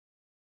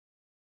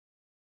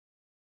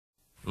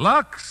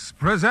Lux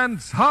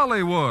presents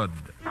Hollywood.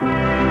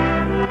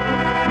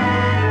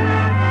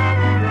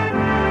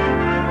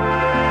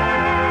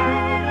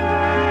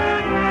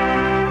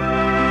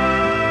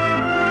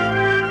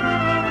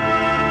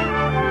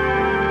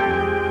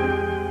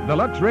 The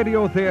Lux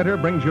Radio Theatre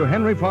brings you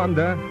Henry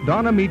Fonda,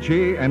 Don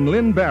Ameche, and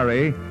Lynn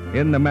Barry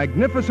in The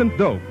Magnificent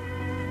Dope.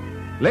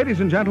 Ladies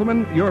and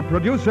gentlemen, your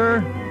producer,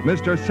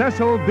 Mr.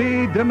 Cecil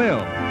B.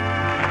 DeMille.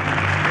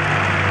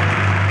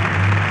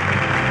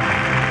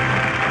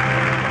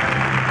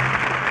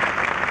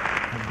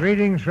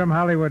 Greetings from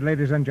Hollywood,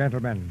 ladies and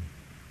gentlemen.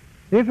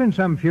 If in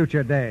some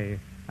future day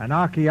an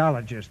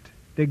archaeologist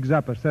digs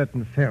up a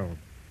certain fill,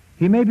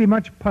 he may be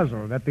much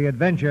puzzled at the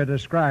adventure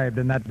described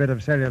in that bit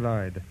of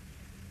celluloid.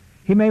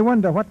 He may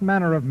wonder what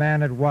manner of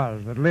man it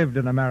was that lived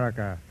in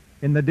America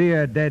in the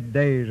dear dead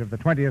days of the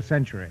 20th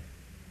century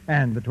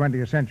and the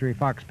 20th Century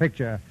Fox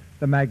picture,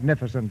 The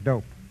Magnificent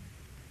Dope.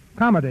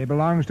 Comedy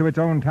belongs to its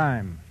own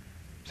time,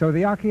 so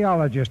the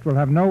archaeologist will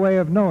have no way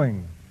of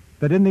knowing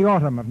that in the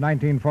autumn of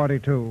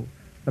 1942,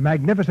 The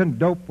Magnificent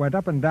Dope went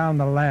up and down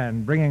the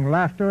land, bringing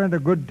laughter and a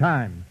good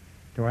time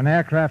to an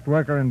aircraft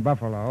worker in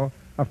Buffalo,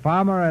 a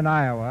farmer in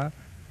Iowa,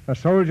 a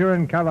soldier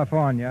in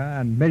California,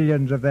 and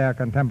millions of their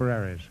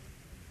contemporaries.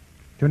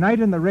 Tonight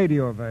in the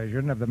radio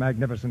version of The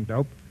Magnificent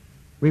Dope,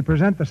 we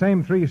present the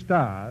same three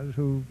stars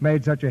who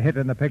made such a hit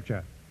in the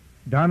picture: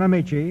 Don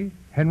Ameche,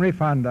 Henry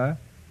Fonda,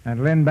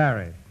 and Lynn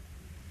Barry.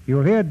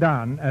 You'll hear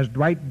Don as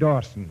Dwight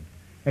Dawson,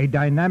 a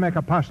dynamic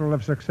apostle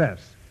of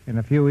success in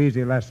a few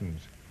easy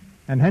lessons,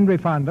 and Henry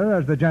Fonda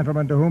as the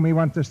gentleman to whom he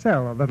wants to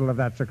sell a little of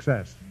that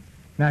success.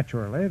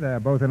 Naturally, they're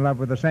both in love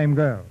with the same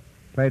girl,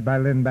 played by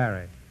Lynn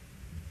Barry.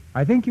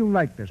 I think you'll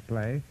like this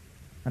play,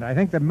 and I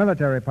think the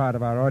military part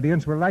of our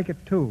audience will like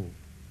it too.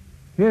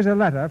 Here's a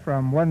letter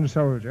from one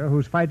soldier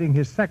who's fighting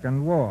his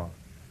second war,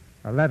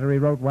 a letter he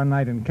wrote one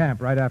night in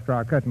camp right after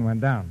our curtain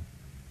went down.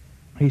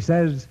 He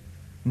says,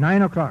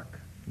 9 o'clock,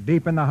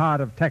 deep in the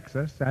heart of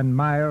Texas and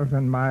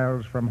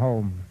miles from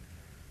home.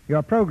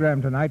 Your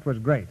program tonight was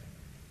great.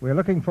 We're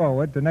looking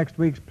forward to next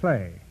week's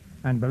play.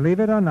 And believe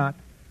it or not,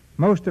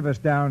 most of us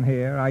down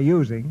here are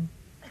using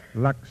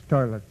Lux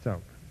toilet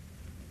soap.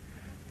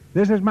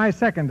 This is my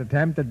second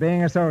attempt at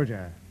being a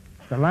soldier.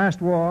 The last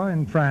war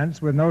in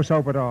France with no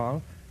soap at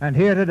all, and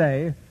here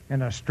today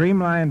in a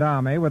streamlined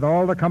army with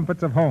all the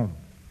comforts of home.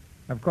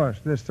 Of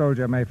course, this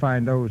soldier may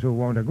find those who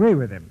won't agree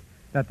with him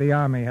that the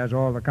army has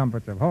all the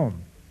comforts of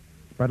home.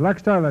 But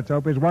Lux toilet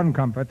soap is one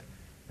comfort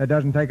that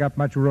doesn't take up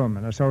much room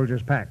in a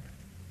soldier's pack.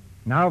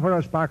 Now for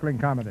a sparkling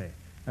comedy,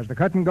 as the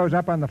curtain goes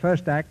up on the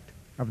first act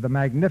of The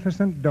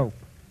Magnificent Dope,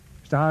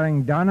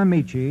 starring Don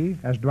Ameche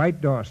as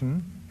Dwight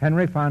Dawson,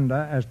 Henry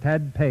Fonda as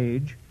Tad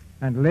Page,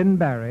 and Lynn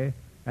Barry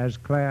as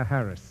Claire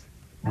Harris.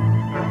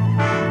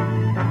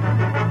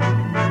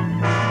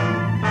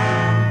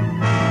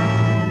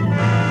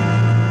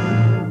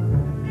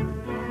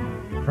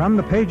 From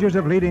the pages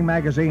of leading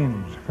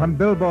magazines, from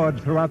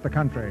billboards throughout the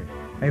country,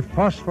 a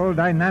forceful,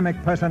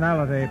 dynamic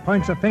personality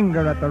points a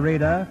finger at the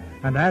reader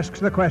and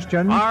asks the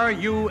question, are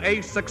you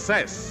a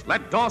success?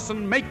 Let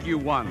Dawson make you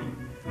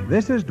one.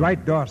 This is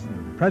Dwight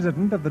Dawson,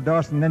 president of the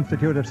Dawson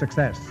Institute of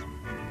Success.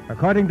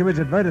 According to his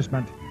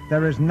advertisement,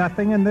 there is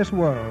nothing in this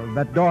world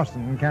that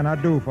Dawson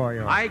cannot do for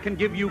you. I can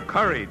give you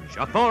courage,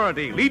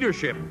 authority,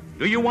 leadership.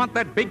 Do you want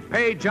that big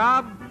pay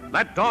job?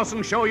 Let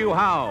Dawson show you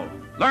how.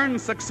 Learn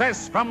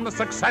success from the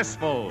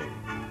successful.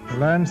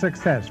 Learn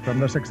success from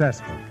the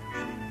successful.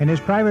 In his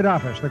private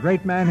office, the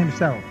great man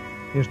himself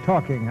is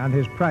talking on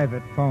his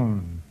private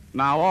phone.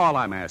 Now, all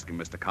I'm asking,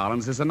 Mr.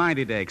 Collins, is a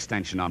 90-day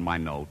extension on my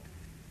note.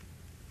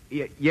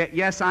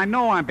 Yes, I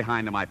know I'm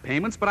behind in my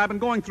payments, but I've been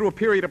going through a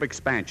period of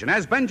expansion.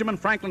 As Benjamin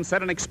Franklin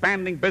said, an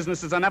expanding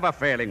business is a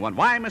never-failing one.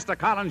 Why, Mr.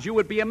 Collins, you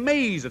would be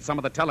amazed at some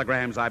of the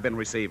telegrams I've been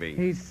receiving.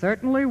 He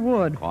certainly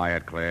would.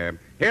 Quiet, Claire.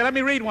 Here, let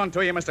me read one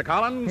to you, Mr.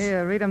 Collins.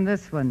 Here, read him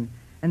this one.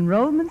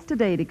 Enrollments to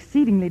date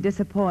exceedingly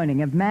disappointing.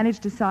 Have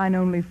managed to sign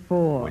only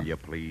 4. Will you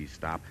please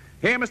stop?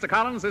 Here, Mr.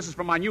 Collins, this is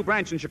from my new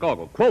branch in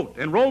Chicago. Quote,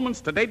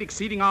 enrollments to date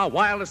exceeding our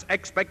wildest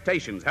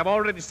expectations. Have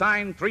already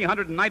signed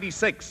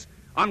 396.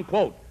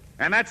 Unquote.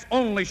 And that's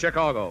only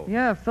Chicago.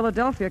 Yeah,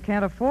 Philadelphia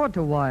can't afford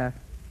to wire.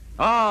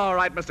 All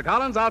right, Mr.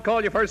 Collins, I'll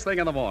call you first thing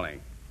in the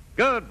morning.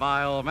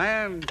 Goodbye, old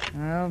man.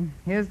 Well,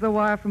 here's the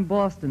wire from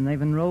Boston.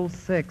 They've enrolled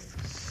 6.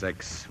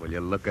 6. Will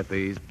you look at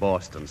these?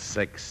 Boston,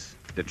 6.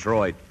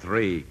 Detroit,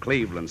 3.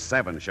 Cleveland,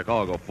 7.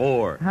 Chicago,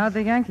 4. How'd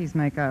the Yankees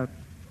make out?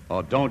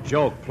 Oh, don't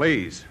joke,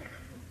 please.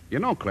 You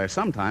know, Claire,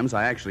 sometimes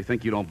I actually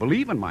think you don't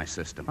believe in my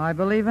system. I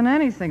believe in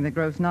anything that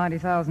grossed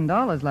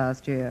 $90,000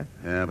 last year.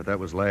 Yeah, but that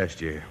was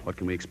last year. What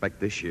can we expect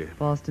this year?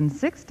 Boston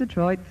 6,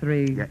 Detroit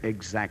 3. Yeah,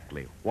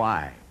 exactly.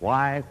 Why?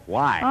 Why?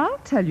 I'll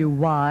tell you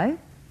why.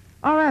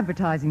 Our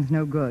advertising's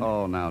no good.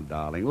 Oh, now,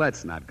 darling,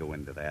 let's not go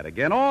into that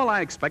again. All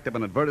I expect of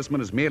an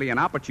advertisement is merely an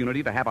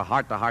opportunity to have a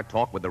heart-to-heart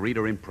talk with the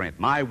reader in print.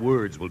 My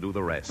words will do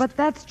the rest. But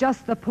that's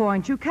just the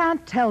point. You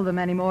can't tell them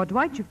anymore,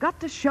 Dwight. You've got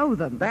to show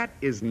them. That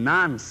is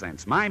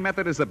nonsense. My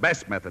method is the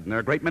best method, and there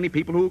are a great many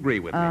people who agree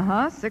with me.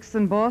 Uh-huh. 6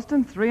 in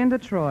Boston, 3 in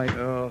Detroit.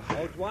 Oh,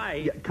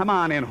 Dwight. Yeah, come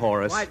on in,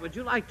 Horace. Dwight, would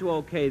you like to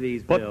okay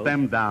these bills? Put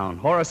them down.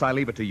 Horace, I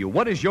leave it to you.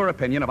 What is your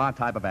opinion of our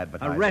type of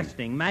advertising?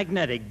 Arresting,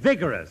 magnetic,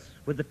 vigorous,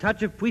 with the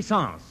touch of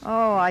puissance.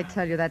 Oh, I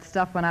tell you, that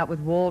stuff went out with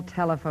wall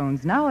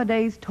telephones.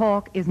 Nowadays,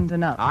 talk isn't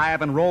enough. I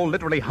have enrolled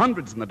literally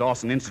hundreds in the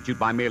Dawson Institute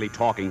by merely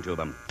talking to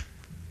them.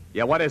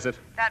 Yeah, what is it?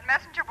 That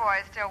messenger boy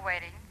is still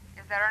waiting.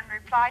 Is there any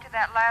reply to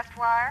that last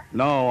wire?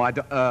 No, I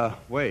don't.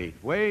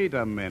 Wait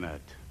a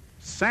minute.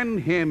 Send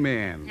him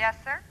in. Yes,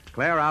 sir?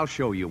 Claire, I'll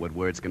show you what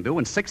words can do.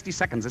 In 60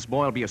 seconds, this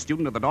boy will be a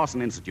student of the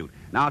Dawson Institute.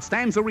 Now, it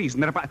stands to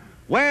reason that if I...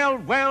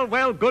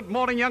 Well, good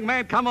morning, young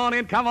man. Come on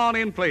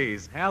in,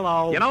 please.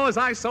 Hello. You know, as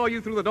I saw you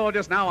through the door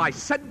just now, I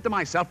said to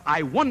myself,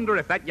 I wonder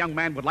if that young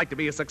man would like to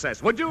be a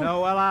success. Would you?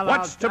 No, well,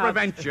 What's to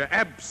prevent you?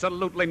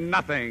 Absolutely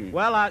nothing.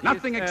 Well,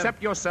 Nothing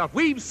except yourself.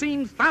 We've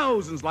seen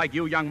thousands like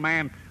you, young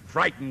man.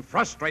 Frightened,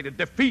 frustrated,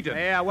 defeated.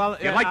 Yeah, well...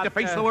 You like to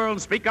face the world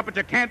and speak up, but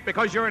you can't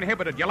because you're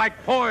inhibited. You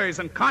lack poise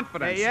and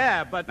confidence.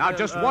 Yeah, but... Now,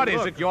 just what is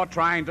look. it you're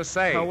trying to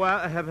say?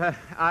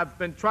 I've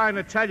been trying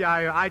to tell you,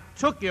 I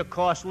took your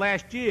course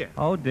last year.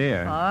 Oh,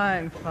 dear.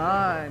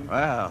 Fine.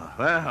 Well,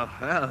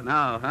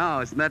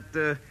 now, isn't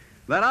that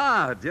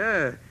odd,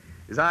 yeah.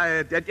 As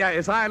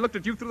I looked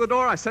at you through the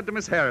door, I said to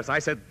Miss Harris, I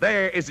said,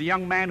 there is a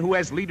young man who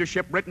has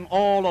leadership written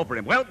all over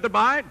him. Well,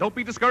 goodbye. Don't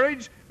be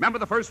discouraged. Remember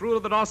the first rule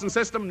of the Dawson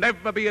system,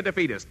 never be a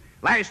defeatist.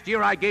 Last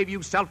year I gave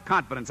you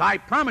self-confidence. I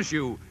promise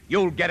you,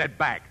 you'll get it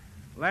back.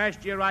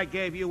 Last year I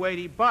gave you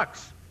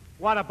 $80.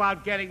 What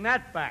about getting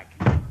that back?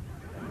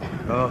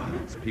 Oh,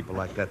 it's people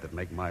like that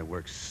make my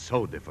work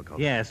so difficult.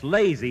 Yes,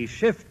 lazy,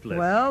 shiftless.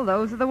 Well,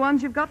 those are the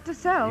ones you've got to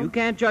sell. You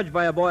can't judge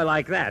by a boy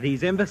like that.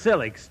 He's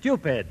imbecilic,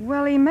 stupid.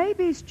 Well, he may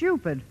be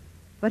stupid,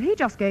 but he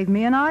just gave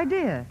me an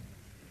idea.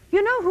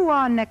 You know who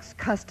our next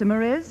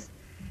customer is?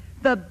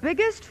 The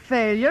biggest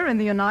failure in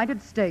the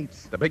United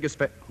States. The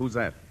biggest who's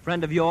that?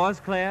 Friend of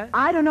yours, Claire?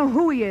 I don't know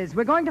who he is.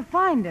 We're going to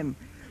find him.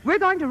 We're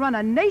going to run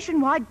a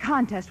nationwide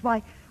contest.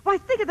 Why,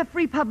 think of the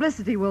free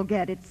publicity we'll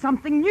get. It's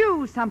something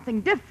new,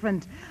 something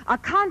different. A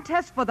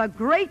contest for the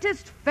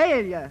greatest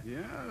failure.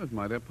 Yeah, it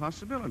might have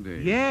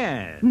possibility.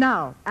 Yeah.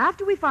 Now,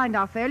 after we find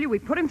our failure, we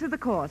put him through the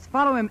course,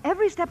 follow him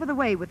every step of the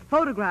way with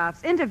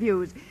photographs,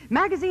 interviews,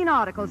 magazine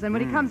articles, and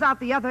when he comes out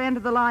the other end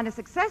of the line of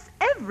success,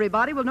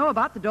 everybody will know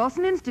about the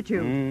Dawson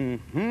Institute.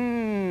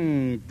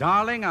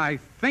 Darling, I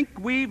think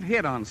we've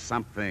hit on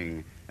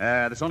something.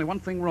 There's only one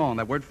thing wrong,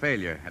 that word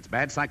failure. That's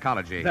bad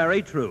psychology.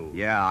 Very true.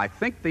 Yeah, I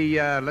think the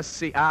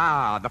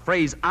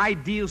phrase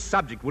ideal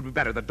subject would be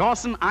better. The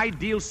Dawson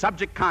Ideal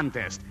Subject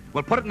Contest.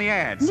 We'll put it in the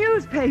ads.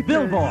 Newspapers.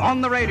 Billboard. On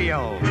the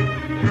radio.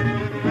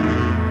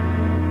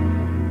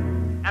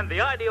 And the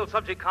Ideal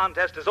Subject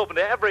Contest is open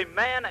to every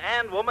man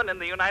and woman in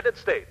the United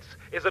States.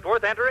 Is it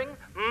worth entering?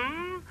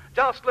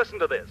 Just listen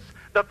to this.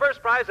 The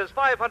first prize is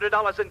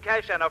 $500 in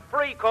cash and a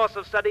free course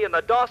of study in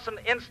the Dawson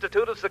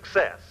Institute of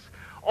Success.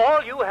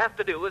 All you have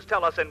to do is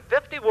tell us in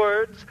 50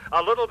 words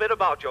a little bit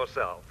about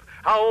yourself.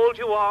 How old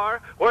you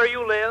are, where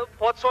you live,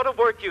 what sort of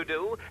work you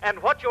do, and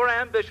what your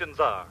ambitions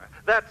are.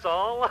 That's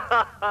all.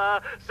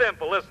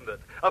 Simple, isn't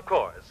it? Of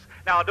course.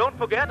 Now, don't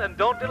forget and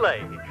don't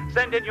delay.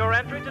 Send in your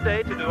entry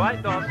today to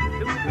Dwight Dawson.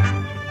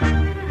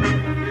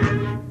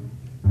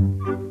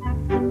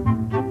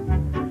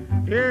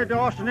 Dear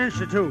Dawson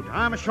Institute,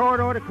 I'm a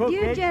short-order cook.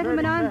 Dear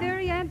gentlemen, I'm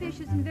very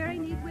ambitious and very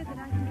neat with it.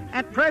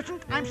 At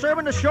present, I'm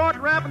serving the short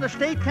wrap in the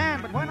state can,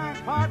 but when I'm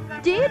part...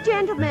 Dear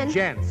gentlemen.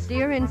 Gents.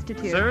 Dear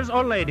Institute. Sirs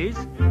or ladies?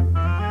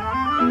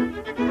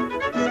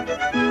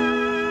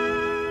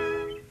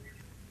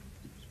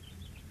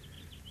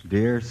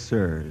 Dear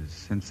sirs,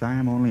 since I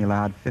am only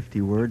allowed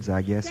 50 words,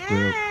 I guess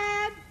we'll...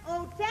 Ted!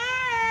 Oh,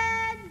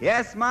 Ted!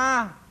 Yes,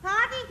 Ma?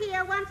 Party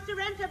here wants to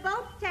rent a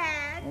boat,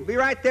 Ted. We'll be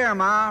right there,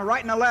 Ma.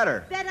 Writing a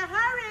letter. Better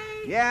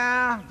hurry.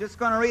 Yeah, just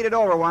going to read it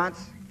over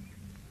once.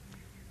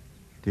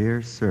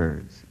 Dear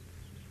sirs,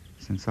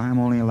 since I am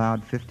only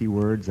allowed 50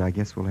 words, I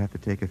guess we'll have to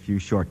take a few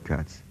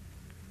shortcuts.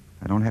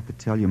 I don't have to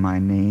tell you my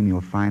name.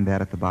 You'll find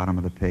that at the bottom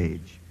of the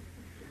page.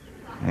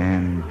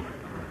 And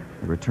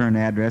the return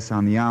address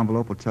on the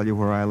envelope will tell you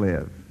where I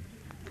live.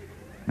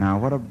 Now,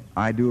 what do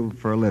I do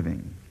for a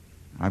living?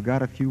 I've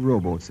got a few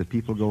rowboats that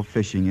people go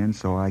fishing in,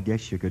 so I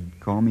guess you could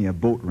call me a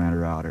boat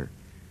renter-outer.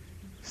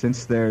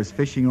 Since there's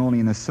fishing only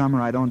in the summer,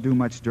 I don't do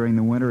much during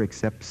the winter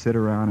except sit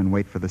around and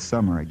wait for the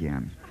summer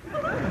again.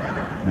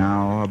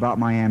 Now, about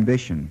my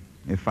ambition.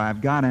 If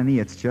I've got any,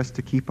 it's just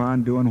to keep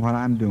on doing what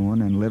I'm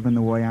doing and living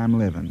the way I'm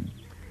living.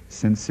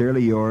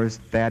 Sincerely yours,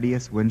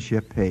 Thaddeus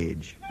Winship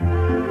Page.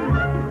 And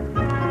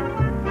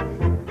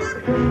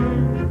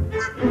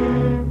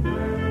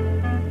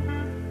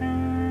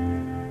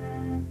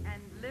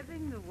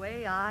living the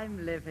way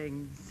I'm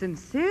living.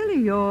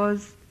 Sincerely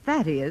yours,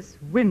 Thaddeus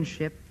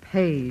Winship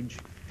Page.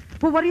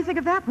 Well, what do you think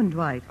of that one,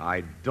 Dwight?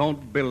 I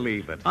don't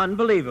believe it.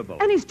 Unbelievable.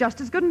 And he's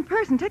just as good in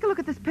person. Take a look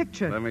at this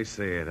picture. Let me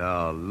see it.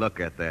 Oh, look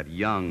at that.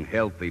 Young,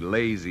 healthy,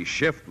 lazy,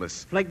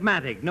 shiftless.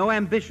 Phlegmatic, no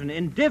ambition,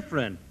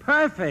 indifferent,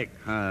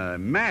 perfect.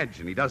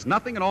 Imagine. He does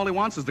nothing and all he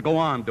wants is to go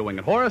on doing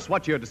it. Horace,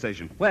 what's your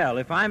decision? Well,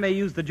 if I may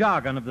use the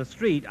jargon of the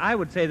street, I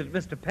would say that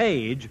Mr.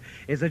 Page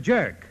is a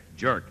jerk.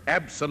 Jerk.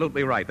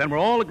 Absolutely right. Then we're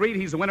all agreed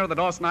he's the winner of the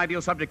Dawson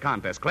Ideal Subject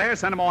Contest. Claire,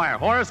 send him a wire.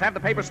 Horace, have the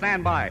paper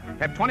stand by.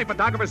 Have 20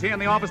 photographers here in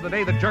the office the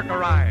day the jerk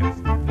arrives.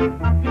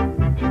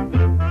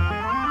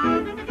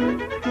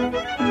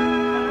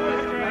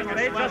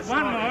 Just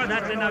one more.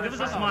 That's enough. Give us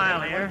a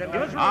smile here.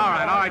 All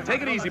right.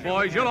 Take it easy,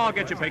 boys. You'll all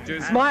get your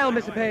pictures. Smile,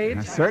 Mr.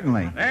 Page.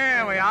 Certainly.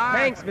 There we are.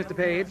 Thanks, Mr.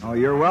 Page. Oh,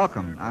 you're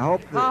welcome. I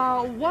hope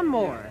that... one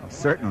more.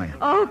 Certainly.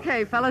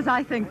 Okay, fellas,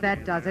 I think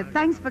that does it.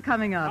 Thanks for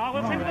coming up.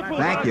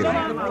 Thank you.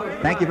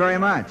 Thank you very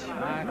much.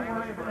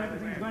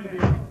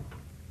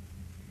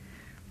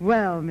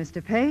 Well,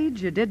 Mr.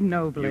 Page, you did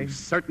nobly. You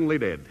certainly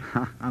did.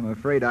 I'm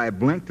afraid I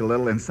blinked a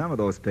little in some of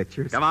those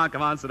pictures. Come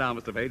on. Sit down,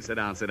 Mr. Page. Sit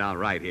down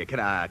right here. Can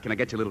I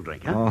get you a little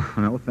drink, huh? Oh,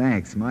 no,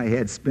 thanks. My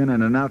head's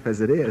spinning enough as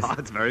it is. Oh,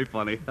 it's very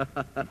funny.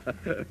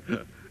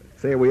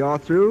 Say, are we all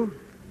through?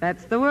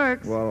 That's the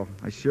works. Well,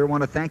 I sure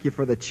want to thank you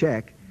for the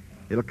check.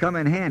 It'll come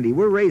in handy.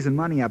 We're raising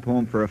money up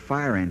home for a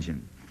fire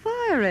engine.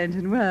 Fire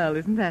engine? Well,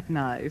 isn't that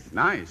nice?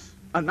 Nice.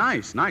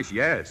 Nice.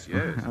 Yes.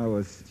 It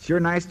was sure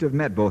nice to have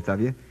met both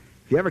of you.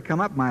 If you ever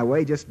come up my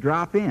way, just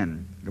drop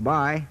in.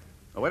 Goodbye.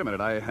 Oh, wait a minute.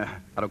 I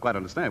don't quite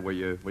understand. Were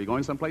you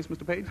going someplace,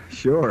 Mr. Page?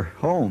 Sure.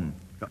 Home.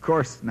 Of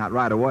course, not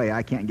right away.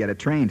 I can't get a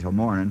train till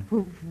morning.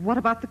 Well, what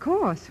about the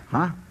course?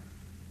 Huh?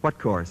 What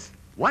course?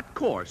 What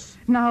course?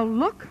 Now,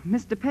 look,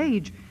 Mr.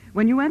 Page,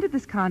 when you entered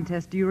this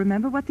contest, do you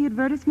remember what the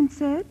advertisement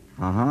said?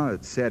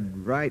 It said,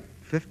 write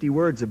 50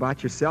 words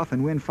about yourself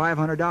and win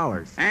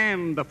 $500.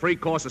 And the free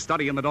course of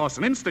study in the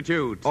Dawson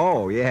Institute.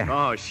 Oh, yeah.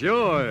 Oh,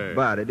 sure.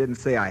 But it didn't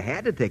say I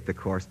had to take the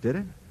course, did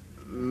it?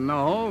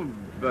 No,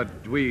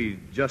 but we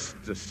just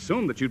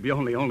assumed that you'd be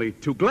only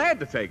too glad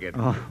to take it.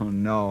 Oh,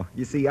 no.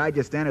 You see, I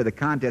just entered the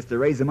contest to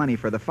raise the money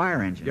for the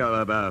fire engine.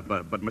 Yeah,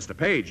 but Mr.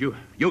 Page, you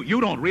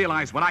don't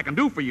realize what I can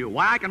do for you.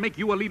 Why, I can make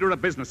you a leader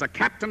of business, a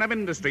captain of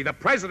industry, the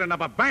president of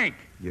a bank.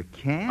 You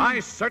can? I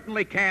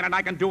certainly can, and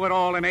I can do it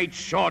all in 8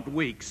 short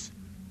weeks.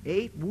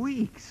 8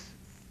 weeks?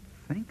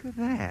 Think of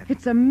that.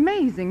 It's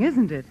amazing,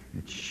 isn't it?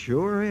 It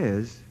sure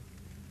is.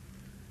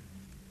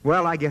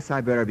 Well, I guess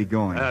I better be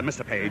going.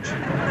 Mr.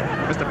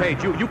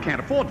 Page, you can't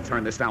afford to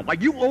turn this down. Why,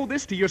 you owe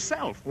this to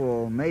yourself.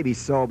 Well, maybe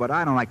so, but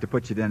I don't like to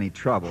put you to any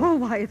trouble. Oh,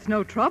 why, it's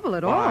no trouble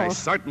at all. Why,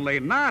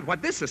 certainly not. Why,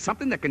 this is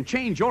something that can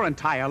change your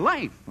entire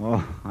life.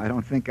 Oh, I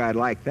don't think I'd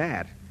like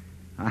that.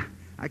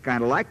 I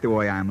kind of like the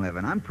way I'm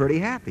living. I'm pretty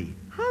happy.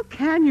 How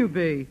can you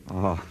be?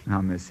 Oh,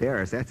 now, Miss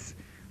Harris,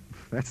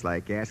 that's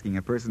like asking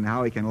a person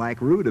how he can like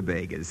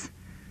rutabagas.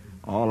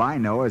 All I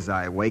know is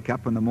I wake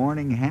up in the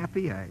morning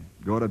happy, I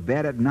go to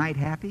bed at night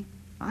happy.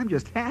 I'm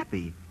just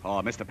happy.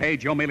 Oh, Mr.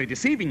 Page, you're merely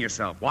deceiving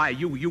yourself. Why,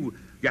 you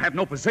have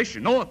no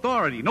position, no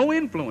authority, no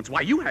influence.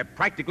 Why, you have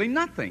practically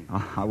nothing.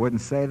 Oh, I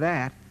wouldn't say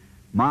that.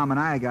 Mom and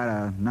I got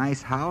a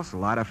nice house, a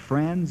lot of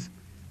friends.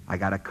 I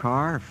got a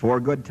car, 4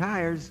 good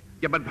tires.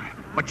 Yeah,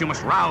 but you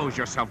must rouse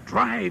yourself,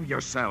 drive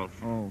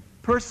yourself. Oh,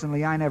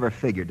 personally, I never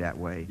figured that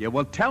way. Yeah,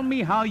 well, tell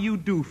me how you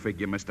do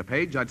figure, Mr.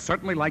 Page. I'd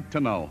certainly like to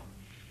know.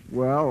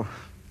 Well,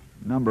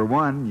 number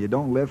 1, you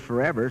don't live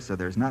forever, so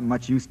there's not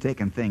much use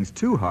taking things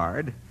too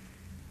hard.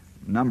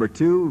 Number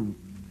 2,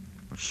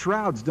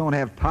 shrouds don't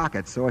have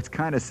pockets, so it's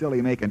kind of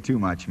silly making too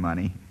much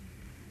money.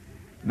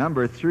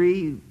 Number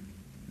 3,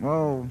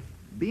 well,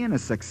 being a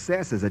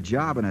success is a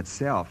job in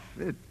itself.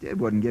 It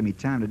wouldn't give me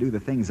time to do the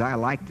things I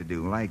like to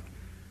do, like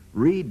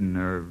reading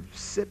or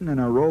sitting in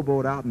a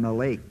rowboat out in the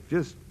lake,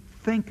 just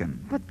thinking.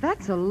 But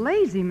that's a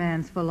lazy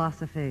man's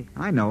philosophy.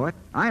 I know it.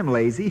 I'm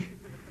lazy.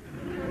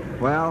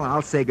 Well,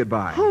 I'll say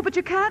goodbye. Oh, but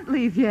you can't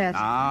leave yet.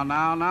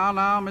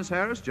 Now, Miss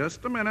Harris,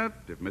 just a minute.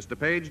 If Mr.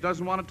 Page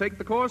doesn't want to take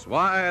the course,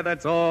 why,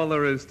 that's all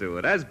there is to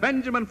it. As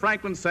Benjamin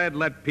Franklin said,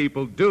 let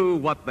people do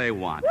what they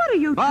want. What are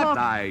you talking... But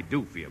I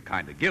do feel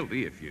kind of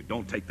guilty. If you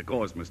don't take the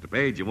course, Mr.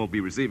 Page, you won't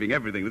be receiving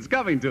everything that's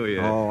coming to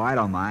you. Oh, I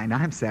don't mind.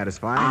 I'm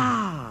satisfied.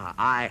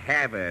 I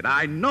have it.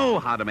 I know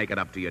how to make it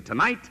up to you.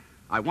 Tonight,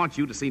 I want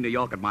you to see New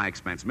York at my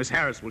expense. Miss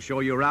Harris will show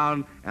you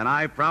around, and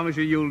I promise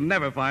you'll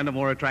never find a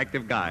more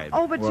attractive guide.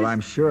 Oh, but well,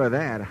 I'm sure of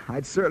that.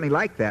 I'd certainly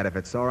like that if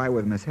it's all right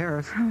with Miss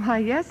Harris. Why,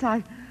 yes,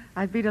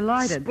 I'd be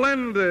delighted.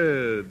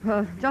 Splendid.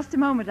 Just a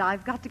moment.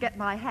 I've got to get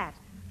my hat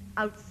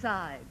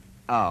outside.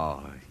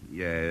 Oh,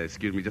 yeah.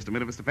 Excuse me just a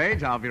minute, Mr.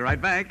 Page. I'll be right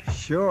back.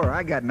 Sure.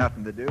 I got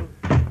nothing to do.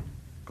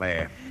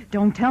 Claire.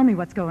 Don't tell me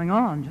what's going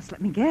on. Just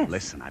let me guess.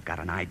 Listen, I've got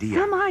an idea.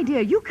 Some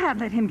idea? You can't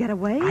let him get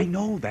away. I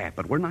know that,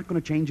 but we're not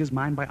going to change his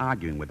mind by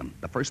arguing with him.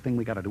 The first thing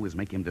we got to do is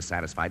make him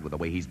dissatisfied with the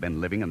way he's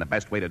been living, and the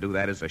best way to do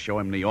that is to show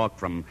him New York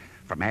from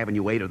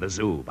Avenue A to the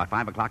zoo. By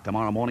 5 o'clock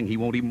tomorrow morning, he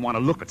won't even want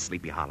to look at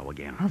Sleepy Hollow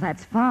again. Oh,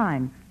 that's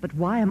fine. But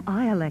why am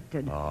I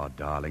elected? Oh,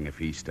 darling, if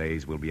he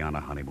stays, we'll be on a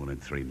honeymoon in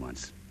 3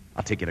 months.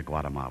 I'll take you to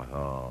Guatemala.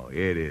 Oh,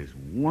 it is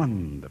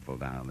wonderful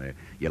down there.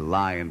 You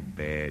lie in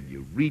bed,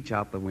 you reach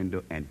out the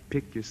window and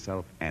pick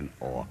yourself an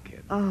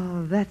orchid.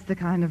 Oh, that's the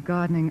kind of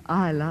gardening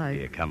I like.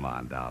 Here, come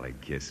on, darling,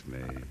 kiss me.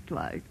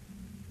 Like.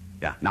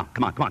 Yeah, now,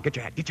 come on, get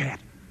your hat.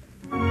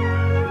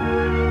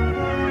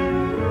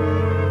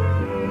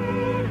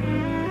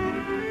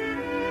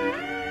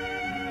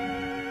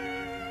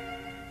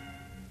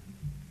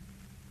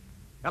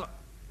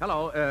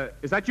 Hello,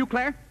 is that you,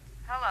 Claire?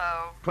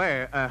 Hello.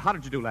 Claire, how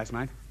did you do last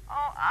night?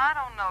 Oh, I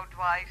don't know,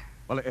 Dwight.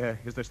 Well,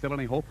 is there still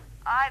any hope?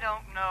 I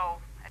don't know.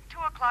 At 2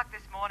 o'clock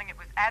this morning, it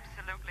was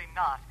absolutely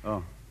not.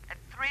 Oh. At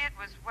 3, it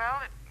was,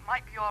 well, it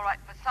might be all right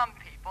for some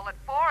people. At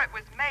 4, it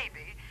was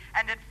maybe.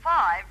 And at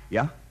 5...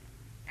 Yeah?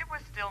 It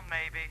was still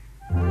maybe.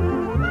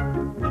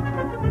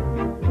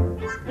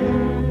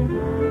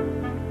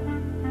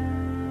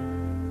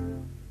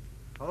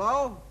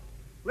 Hello?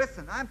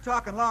 Listen, I'm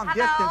talking long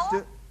Hello?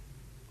 distance to...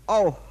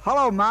 Oh,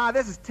 hello, Ma.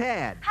 This is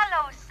Tad.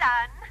 Hello,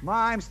 son.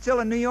 Ma, I'm still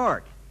in New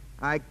York.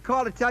 I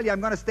called to tell you I'm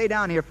going to stay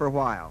down here for a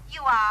while.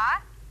 You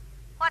are?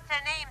 What's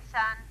her name,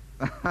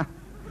 son?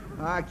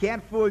 I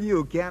can't fool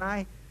you, can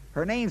I?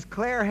 Her name's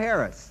Claire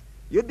Harris.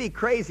 You'd be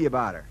crazy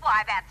about her.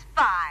 Why, that's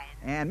fine.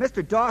 And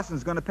Mr.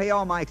 Dawson's going to pay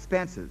all my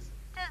expenses.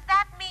 Does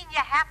that mean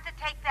you have to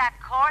take that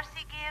course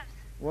he gives?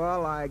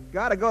 Well, I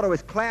got to go to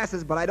his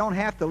classes, but I don't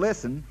have to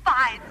listen.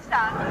 Fine,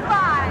 son,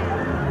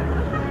 fine.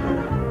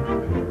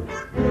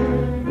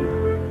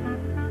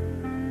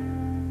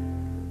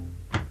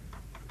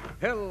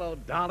 Hello,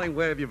 darling.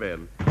 Where have you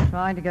been?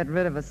 Trying to get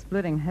rid of a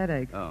splitting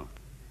headache. Oh.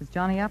 Has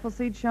Johnny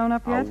Appleseed shown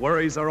up Our yet?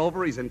 worries are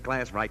over. He's in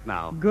class right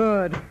now.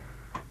 Good.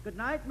 Good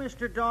night,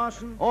 Mr.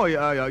 Dawson. Oh,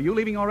 are you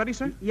leaving already,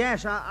 sir?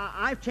 Yes,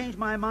 I've changed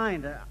my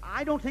mind.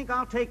 I don't think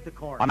I'll take the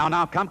course. Oh,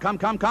 now,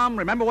 come.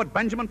 Remember what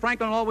Benjamin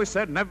Franklin always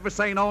said, never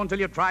say no until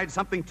you've tried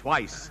something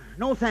twice.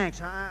 No, thanks.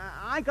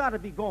 I gotta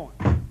be going.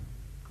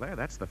 Claire,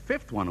 that's the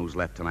 5th one who's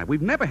left tonight.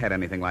 We've never had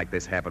anything like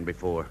this happen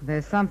before.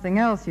 There's something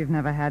else you've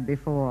never had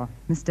before.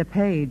 Mr.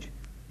 Page,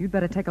 you'd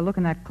better take a look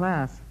in that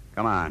class.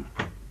 Come on.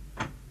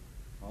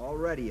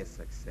 Already a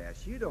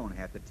success. You don't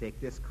have to take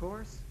this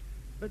course.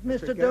 But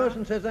Mr.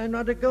 Dawson says I'm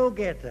not a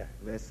go-getter.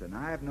 Listen,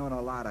 I've known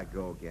a lot of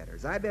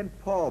go-getters. I've been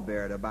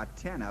pallbearer to about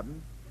 10 of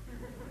them.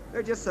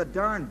 They're just so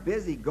darn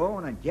busy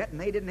going and getting,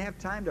 they didn't have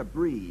time to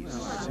breathe.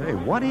 Say,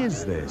 what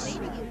is this?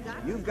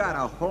 You've got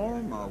a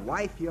home, a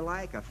wife you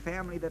like, a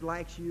family that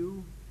likes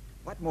you.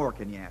 What more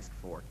can you ask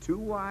for? 2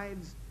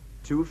 wives?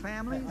 2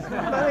 families?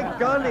 By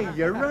golly,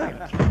 you're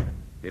right.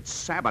 It's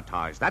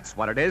sabotage. That's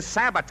what it is,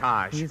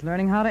 sabotage. He's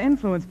learning how to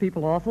influence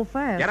people awful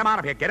fast. Get him out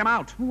of here. Get him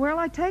out. Where'll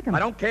I take him? I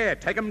don't care.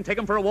 Take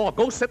him for a walk.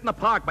 Go sit in the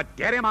park, but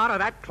get him out of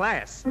that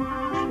class.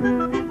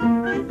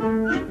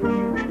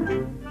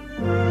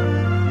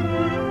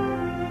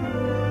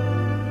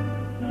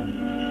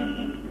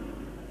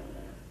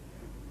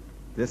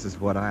 This is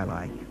what I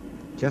like.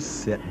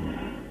 Just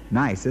sitting.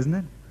 Nice, isn't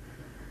it?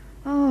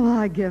 Oh,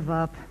 I give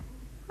up.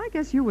 I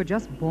guess you were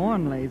just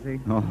born lazy.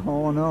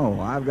 Oh, no.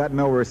 I've got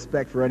no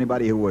respect for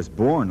anybody who was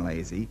born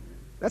lazy.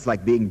 That's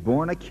like being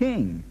born a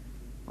king.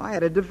 I had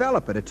to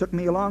develop it. It took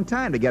me a long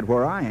time to get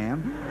where I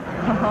am.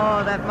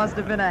 Oh, that must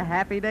have been a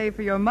happy day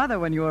for your mother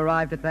when you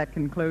arrived at that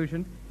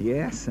conclusion.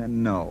 Yes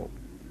and no.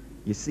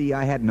 You see,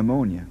 I had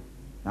pneumonia.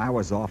 I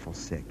was awful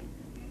sick.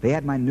 They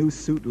had my new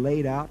suit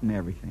laid out and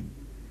everything.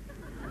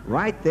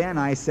 Right then,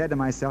 I said to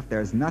myself,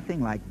 there's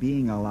nothing like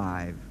being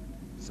alive.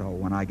 So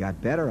when I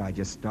got better, I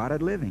just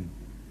started living.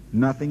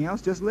 Nothing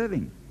else, just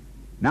living.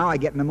 Now I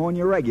get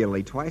pneumonia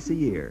regularly, twice a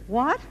year.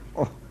 What?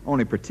 Oh,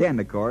 only pretend,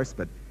 of course,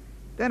 but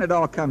then it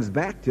all comes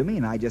back to me,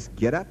 and I just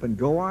get up and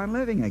go on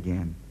living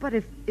again. But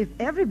if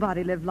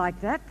everybody lived like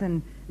that,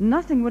 then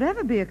nothing would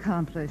ever be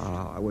accomplished.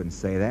 Oh, I wouldn't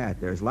say that.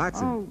 There's lots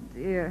of... Oh,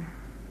 dear.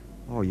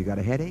 Oh, you got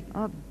a headache?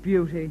 A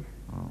beauty.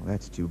 Oh,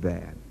 that's too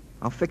bad.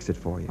 I'll fix it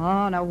for you.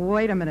 Oh, now,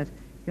 wait a minute.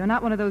 You're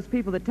not one of those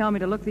people that tell me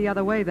to look the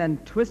other way, then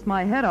twist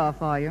my head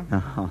off, are you?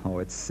 Oh,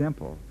 it's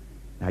simple.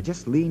 Now,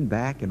 just lean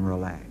back and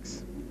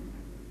relax.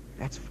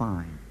 That's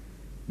fine.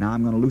 Now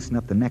I'm going to loosen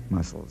up the neck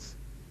muscles.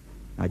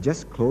 Now,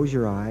 just close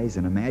your eyes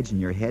and imagine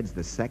your head's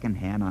the second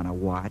hand on a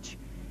watch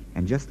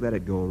and just let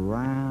it go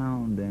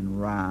round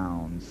and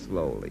round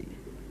slowly.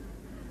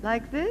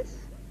 Like this?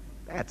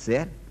 That's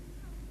it.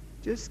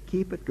 Just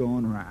keep it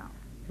going round.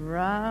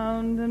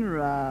 Round and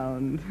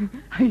round.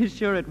 Are you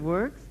sure it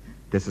works?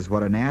 This is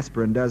what an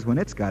aspirin does when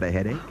it's got a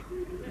headache.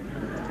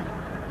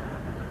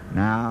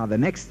 Now, the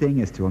next thing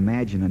is to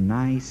imagine a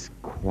nice,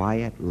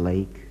 quiet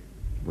lake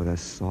with a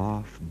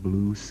soft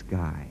blue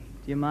sky.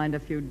 Do you mind a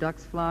few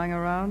ducks flying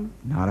around?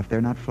 Not if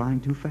they're not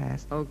flying too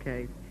fast.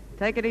 Okay.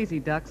 Take it easy,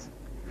 ducks.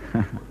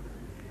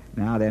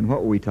 Now then,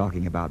 what were we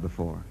talking about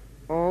before?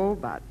 Oh,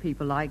 about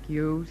people like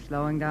you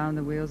slowing down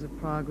the wheels of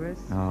progress.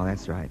 Oh,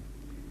 that's right.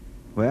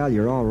 Well,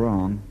 you're all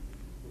wrong.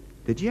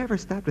 Did you ever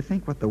stop to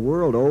think what the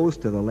world owes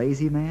to the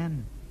lazy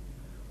man?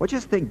 Well,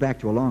 just think back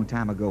to a long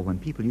time ago when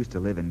people used to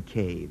live in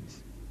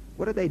caves.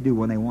 What did they do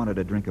when they wanted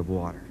a drink of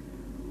water?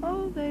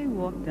 Oh, they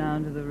walked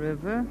down to the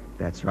river.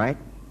 That's right.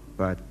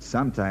 But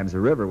sometimes the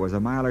river was a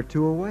mile or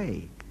two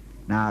away.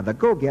 Now, the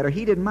go-getter,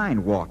 he didn't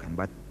mind walking,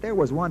 but there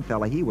was one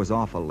fella, he was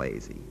awful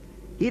lazy.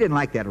 He didn't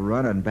like that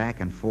running back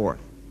and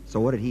forth. So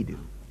what did he do?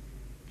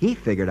 He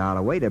figured out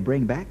a way to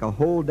bring back a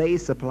whole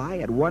day's supply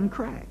at one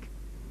crack.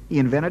 He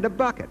invented a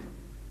bucket.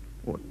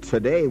 Well,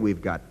 today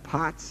we've got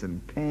pots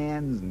and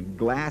pans and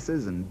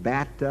glasses and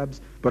bathtubs,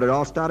 but it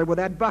all started with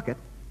that bucket.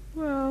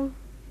 Well,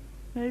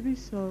 maybe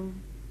so.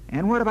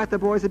 And what about the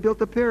boys that built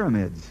the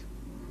pyramids?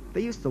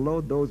 They used to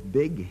load those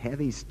big,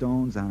 heavy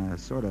stones on a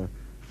sort of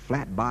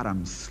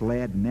flat-bottom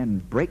sled and then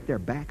break their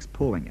backs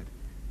pulling it.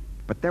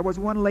 But there was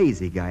one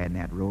lazy guy in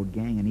that road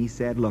gang, and he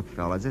said, "Look,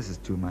 fellas, this is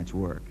too much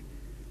work."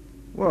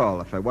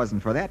 Well, if it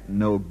wasn't for that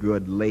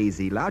no-good,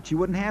 lazy lout, you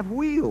wouldn't have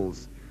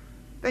wheels.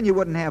 Then you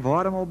wouldn't have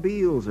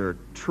automobiles or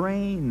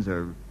trains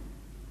or...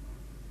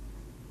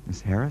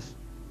 Miss Harris?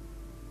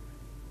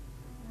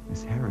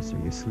 Miss Harris, are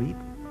you asleep?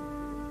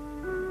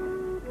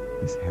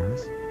 Miss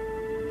Harris?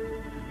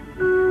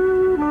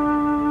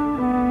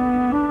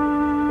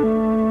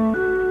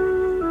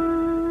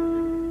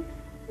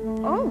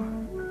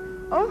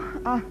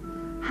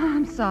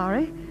 I'm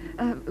sorry.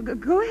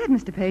 Go ahead,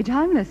 Mr. Page.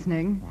 I'm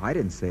listening. Oh, I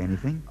didn't say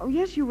anything. Oh,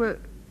 yes, you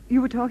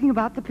were talking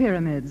about the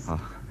pyramids.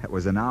 Oh, that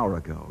was an hour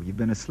ago. You've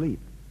been asleep.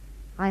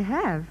 I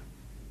have?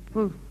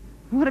 Well,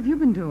 what have you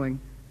been doing?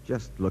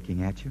 Just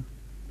looking at you.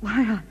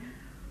 Why,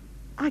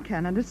 I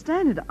can't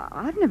understand it.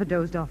 I've never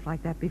dozed off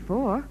like that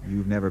before.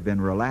 You've never been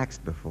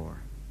relaxed before.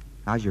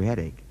 How's your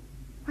headache?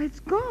 Why, it's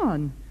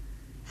gone.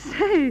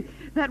 Say,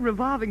 that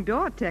revolving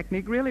door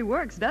technique really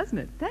works, doesn't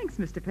it? Thanks,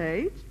 Mr.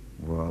 Page.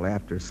 Well,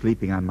 after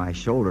sleeping on my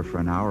shoulder for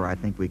an hour, I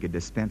think we could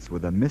dispense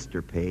with a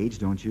Mr. Page,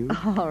 don't you?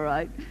 All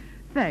right.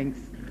 Thanks,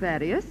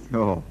 Thaddeus.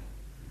 Oh,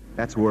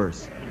 that's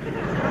worse.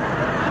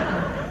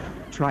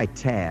 Try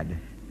Tad.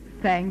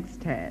 Thanks,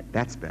 Tad.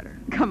 That's better.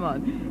 Come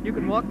on. You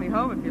can walk me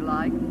home if you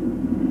like.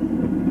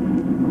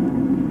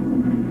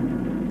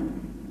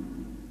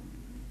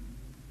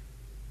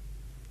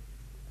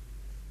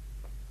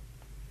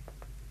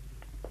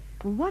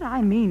 Well, what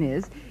I mean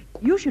is,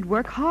 you should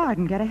work hard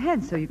and get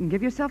ahead so you can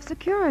give yourself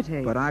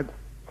security. But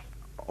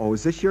Oh,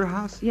 is this your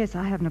house? Yes,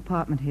 I have an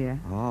apartment here.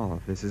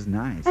 Oh, this is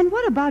nice. And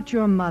what about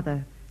your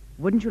mother?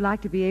 Wouldn't you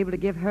like to be able to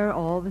give her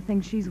all the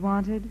things she's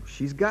wanted?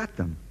 She's got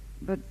them.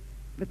 But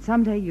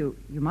someday you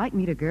might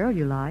meet a girl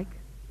you like.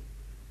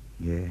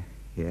 Yeah,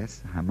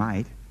 yes, I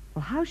might.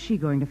 Well, how's she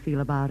going to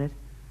feel about it?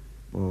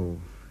 Well,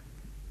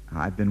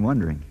 I've been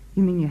wondering.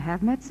 You mean you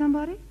have met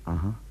somebody?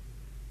 Uh-huh.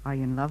 Are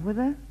you in love with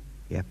her?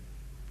 Yep,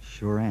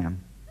 sure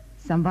am.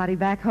 Somebody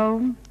back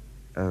home?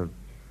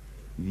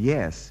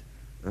 Yes.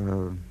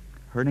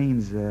 Her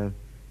name's,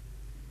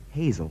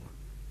 Hazel.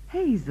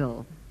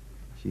 Hazel?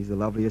 She's the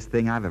loveliest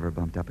thing I've ever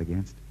bumped up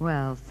against.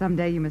 Well,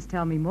 someday you must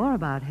tell me more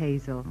about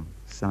Hazel. Oh,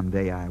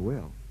 someday I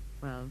will.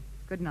 Well,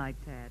 good night,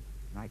 Tad.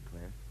 Night,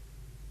 Claire.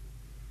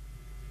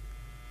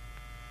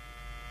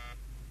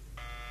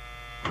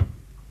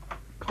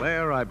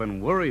 Claire, I've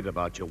been worried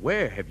about you.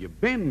 Where have you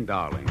been,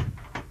 darling?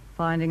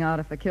 Finding out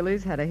if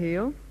Achilles had a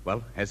heel?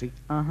 Well, has he?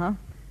 Uh-huh.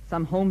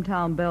 Some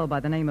hometown belle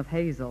by the name of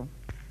Hazel.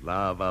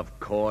 Love, of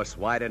course.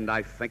 Why didn't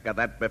I think of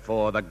that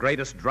before? The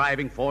greatest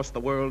driving force the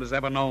world has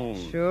ever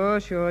known.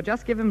 Sure.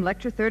 Just give him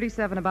Lecture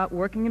 37 about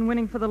working and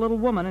winning for the little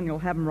woman, and you'll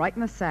have him right in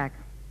the sack.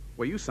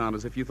 Well, you sound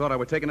as if you thought I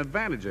were taking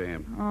advantage of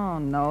him. Oh,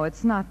 no,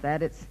 it's not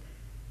that. It's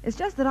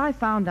just that I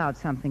found out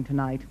something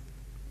tonight.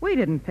 We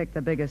didn't pick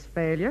the biggest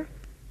failure.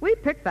 We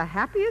picked the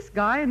happiest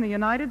guy in the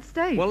United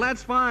States. Well,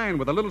 that's fine.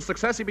 With a little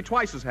success, he'd be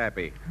twice as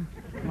happy.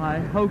 I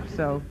hope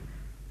so.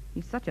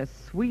 He's such a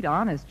sweet,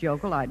 honest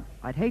jokel,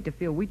 I'd hate to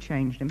feel we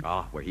changed him.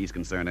 Oh, where he's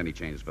concerned, any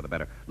changes for the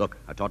better. Look,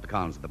 I talked to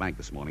Collins at the bank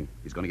this morning.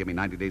 He's going to give me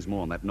 90 days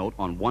more on that note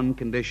on one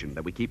condition,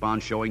 that we keep on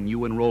showing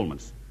new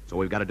enrollments. So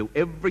we've got to do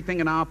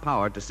everything in our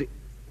power to see...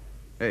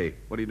 Hey,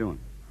 what are you doing?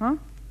 Huh?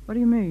 What do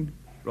you mean?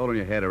 Rolling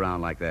your head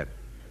around like that.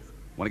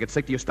 Want to get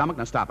sick to your stomach?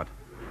 Now stop it.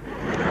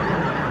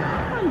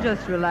 I'm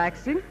just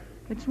relaxing.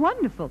 It's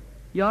wonderful.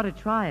 You ought to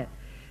try it.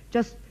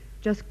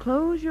 Just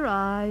close your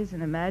eyes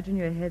and imagine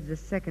your head's a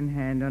second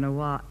hand on a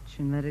watch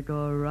and let it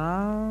go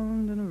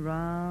around and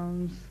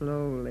around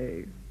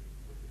slowly.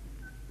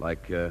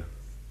 Like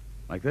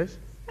this?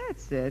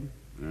 That's it.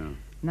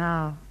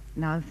 Yeah.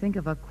 Now think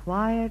of a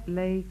quiet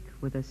lake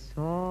with a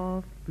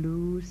soft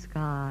blue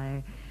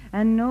sky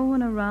and no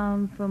one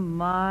around for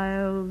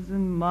miles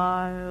and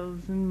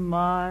miles and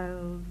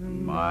miles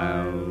and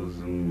miles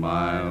and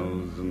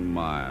miles and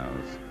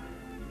miles.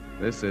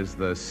 This is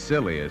the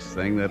silliest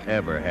thing that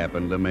ever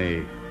happened to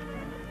me.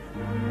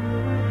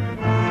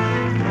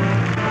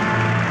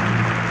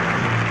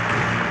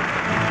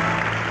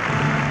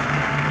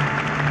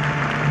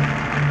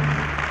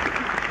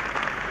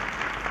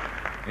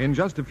 In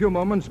just a few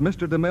moments,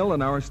 Mr. DeMille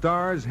and our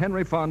stars,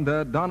 Henry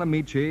Fonda, Don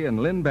Ameche, and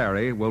Lynn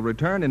Barry, will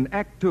return in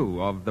Act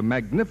Two of The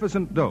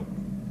Magnificent Dope.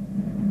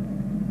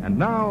 And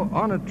now,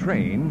 on a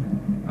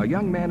train, a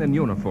young man in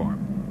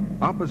uniform.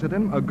 Opposite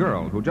him, a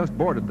girl who just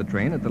boarded the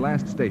train at the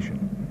last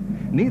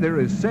station. Neither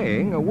is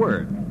saying a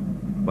word,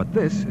 but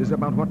this is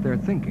about what they're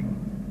thinking.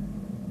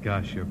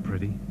 Gosh, you're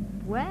pretty.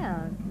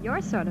 Well,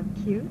 you're sort of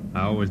cute.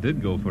 I always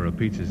did go for a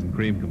peaches and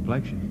cream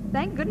complexion.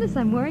 Thank goodness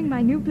I'm wearing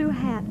my new blue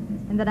hat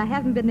and that I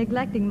haven't been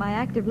neglecting my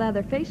active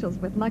lather facials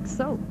with Lux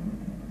soap.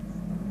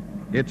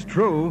 It's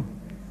true.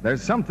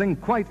 There's something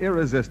quite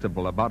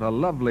irresistible about a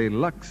lovely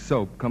Lux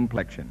soap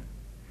complexion.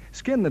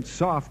 Skin that's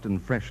soft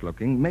and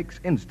fresh-looking makes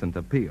instant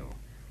appeal.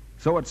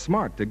 So it's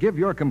smart to give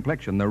your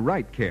complexion the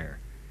right care.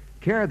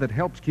 Care that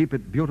helps keep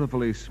it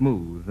beautifully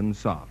smooth and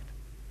soft.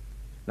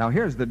 Now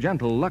here's the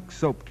gentle Lux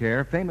soap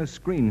care famous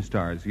screen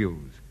stars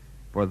use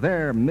for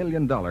their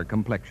million-dollar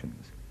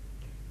complexions.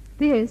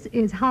 This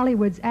is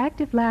Hollywood's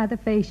active lather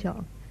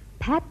facial.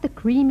 Pat the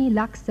creamy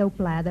Lux soap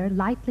lather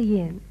lightly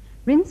in.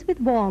 Rinse with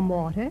warm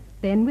water,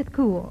 then with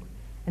cool.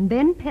 And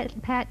then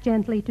pat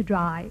gently to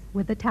dry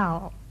with a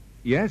towel.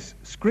 Yes,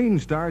 screen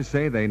stars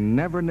say they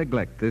never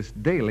neglect this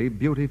daily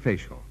beauty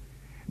facial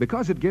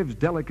because it gives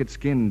delicate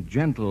skin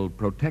gentle,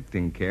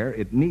 protecting care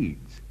it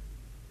needs.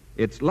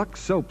 It's Lux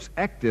Soap's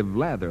active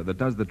lather that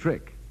does the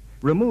trick.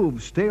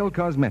 Removes stale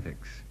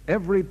cosmetics,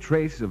 every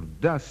trace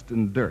of dust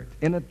and dirt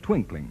in a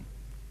twinkling.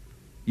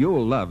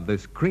 You'll love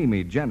this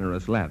creamy,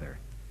 generous lather.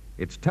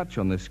 Its touch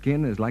on the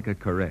skin is like a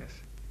caress.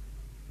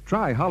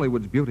 Try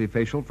Hollywood's Beauty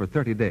Facial for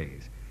 30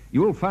 days.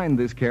 You'll find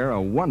this care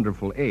a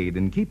wonderful aid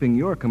in keeping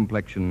your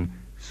complexion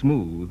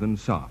smooth and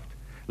soft,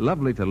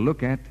 lovely to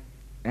look at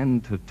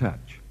and to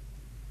touch.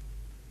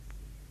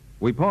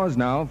 We pause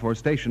now for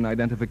station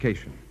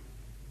identification.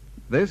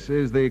 This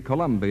is the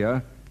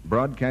Columbia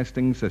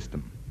Broadcasting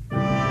System.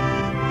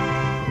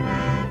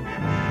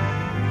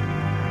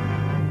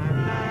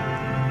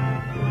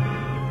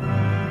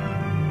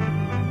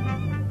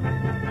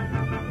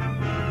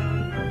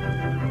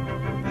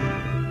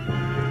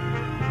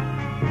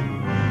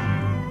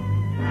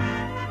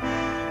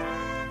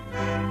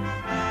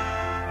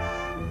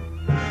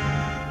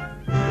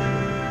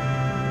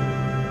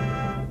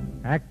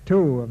 Act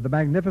 2 of The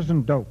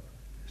Magnificent Dope,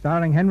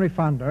 starring Henry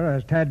Fonda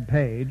as Tad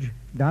Page,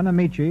 Don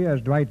Ameche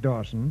as Dwight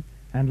Dawson,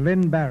 and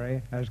Lynn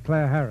Barry as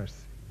Claire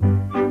Harris.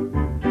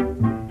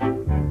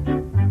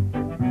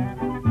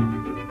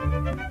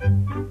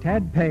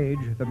 Tad Page,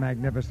 the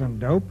magnificent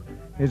dope,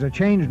 is a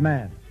changed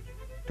man.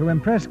 To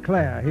impress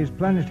Claire, he's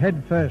plunged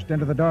headfirst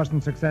into the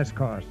Dawson success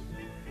course.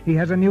 He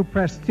has a new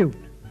pressed suit.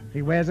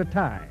 He wears a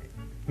tie.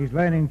 He's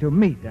learning to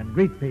meet and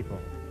greet people.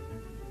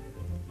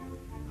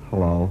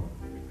 Hello.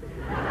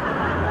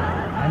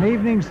 An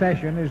evening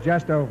session is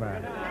just over.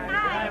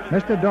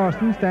 Mr.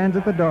 Dawson stands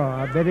at the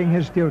door, bidding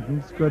his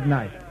students good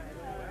night.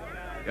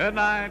 Good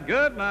night,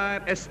 good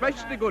night.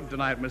 Especially good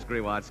tonight, Miss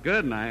Grewatts.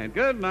 Good night,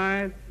 good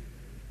night.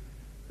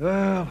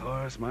 Well,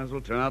 Horace, might as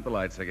well turn out the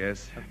lights, I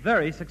guess. A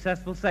very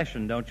successful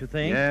session, don't you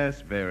think?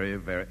 Yes, very,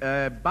 very.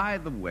 By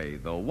the way,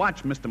 though,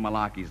 watch Mr.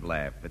 Malaki's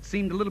laugh. It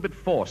seemed a little bit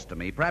forced to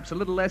me. Perhaps a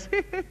little less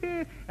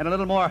and a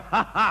little more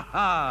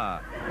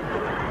ha-ha-ha.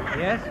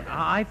 Yes,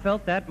 I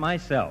felt that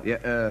myself.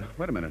 Yeah,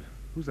 wait a minute.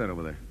 Who's that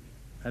over there?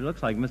 It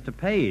looks like Mr.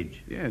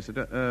 Page. Yes,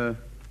 Mr.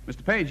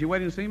 Page, you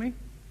waiting to see me?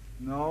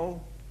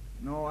 No,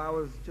 I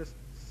was just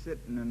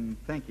sitting and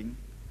thinking.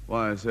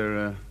 Why, is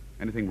there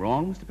anything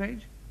wrong, Mr.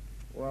 Page?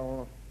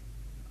 Well,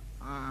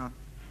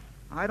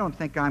 I don't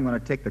think I'm going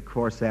to take the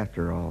course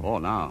after all. Oh,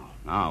 now,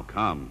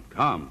 come,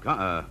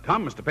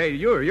 Mr. Page.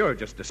 You're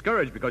just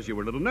discouraged because you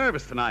were a little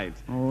nervous tonight.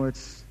 Oh,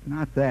 it's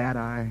not that.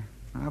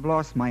 I've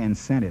lost my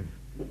incentive.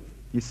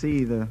 You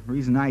see, the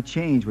reason I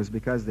changed was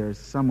because there's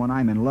someone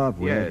I'm in love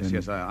with.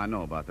 Yes, I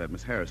know about that.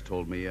 Miss Harris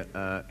told me.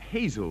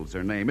 Hazel's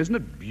her name. Isn't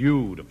it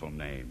beautiful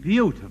name?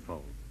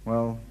 Beautiful.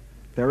 Well,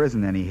 there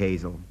isn't any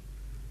Hazel.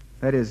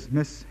 That is,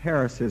 Miss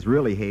Harris is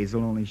really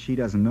Hazel, only she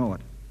doesn't know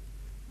it.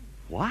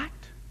 What?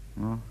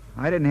 Well,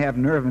 I didn't have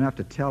nerve enough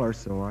to tell her,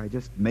 so I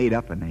just made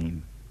up a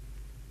name.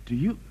 Do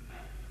you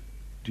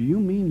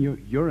mean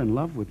you're in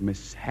love with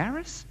Miss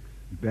Harris?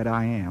 Bet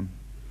I am.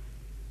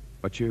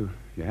 But you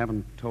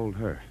haven't told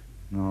her.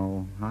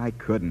 No, I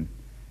couldn't.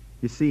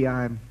 You see,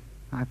 I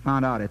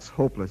found out it's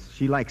hopeless.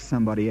 She likes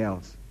somebody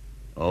else.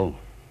 Oh,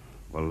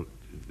 well,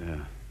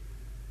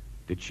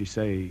 did she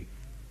say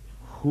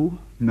who?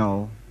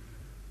 No.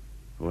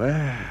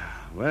 Well,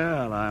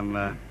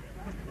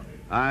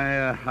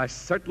 I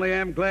certainly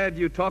am glad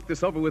you talked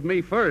this over with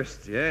me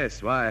first.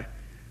 Yes, why,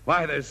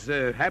 there's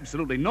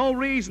absolutely no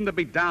reason to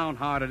be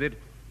downhearted.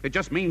 It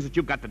just means that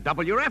you've got to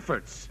double your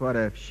efforts. But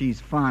if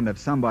she's fond of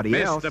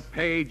somebody else... Mr.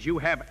 Page, you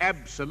have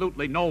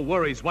absolutely no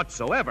worries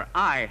whatsoever.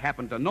 I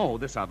happen to know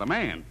this other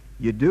man.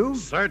 You do?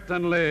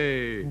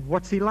 Certainly.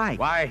 What's he like?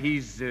 Why,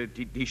 he's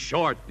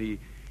short.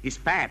 He's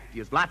fat. He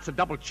has lots of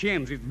double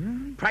chins. He's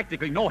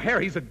practically no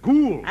hair. He's a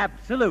ghoul.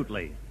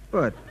 Absolutely.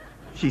 But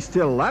she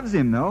still loves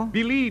him, though.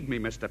 Believe me,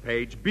 Mr.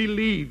 Page,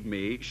 believe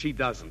me, she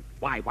doesn't.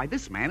 Why,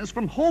 this man is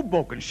from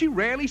Hoboken. She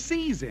rarely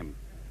sees him.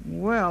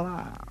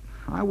 Well,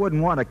 I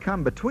wouldn't want to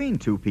come between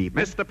two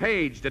people. Mr.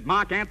 Page, did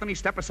Mark Antony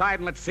step aside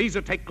and let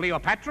Caesar take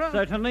Cleopatra?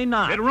 Certainly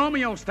not. Did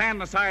Romeo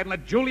stand aside and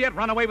let Juliet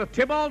run away with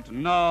Tybalt?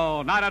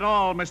 No, not at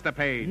all, Mr.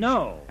 Page.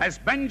 No. As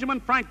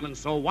Benjamin Franklin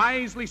so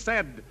wisely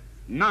said,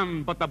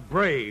 None but the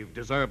brave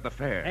deserve the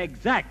fair.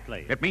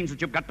 Exactly. It means that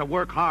you've got to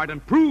work hard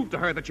and prove to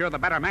her that you're the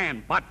better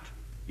man, but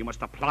you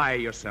must apply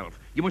yourself.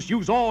 You must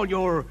use all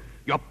your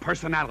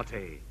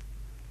personality.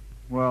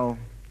 Well,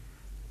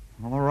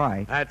 all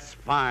right. That's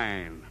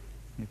fine.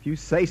 If you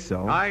say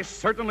so. I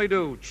certainly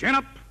do. Chin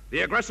up.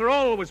 The aggressor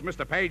always,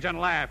 Mr. Page, and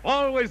laugh.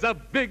 Always a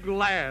big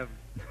laugh.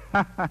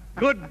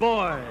 Good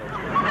boy.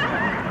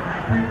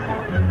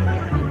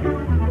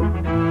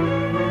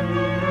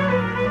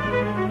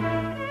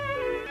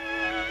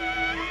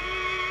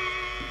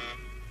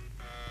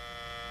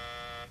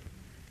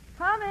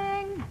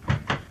 Coming.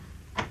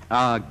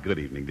 Good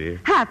evening,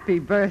 dear. Happy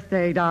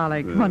birthday,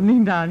 darling. Come on,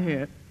 lean down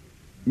here.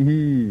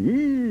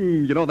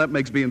 You know, that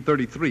makes being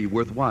 33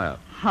 worthwhile.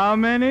 How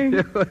many?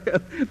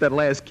 That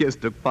last kiss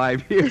took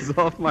 5 years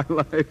off my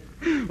life.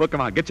 Well,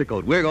 come on, get your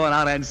coat. We're going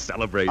out and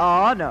celebrate.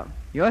 Oh, no.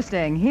 You're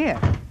staying here.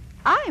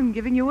 I'm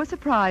giving you a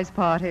surprise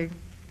party.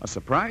 A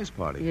surprise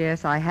party?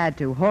 Yes, I had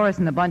to. Horace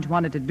and the bunch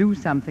wanted to do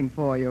something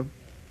for you.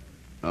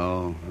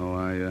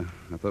 I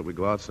thought we'd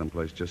go out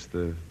someplace, just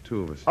the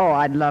two of us. Oh,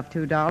 I'd love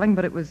to, darling,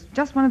 but it was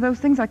just one of those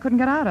things I couldn't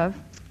get out of.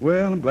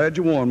 Well, I'm glad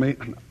you warned me.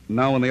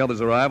 Now when the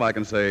others arrive, I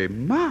can say,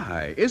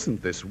 my,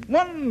 isn't this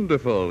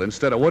wonderful,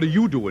 instead of, what are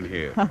you doing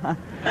here?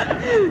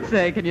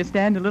 Say, can you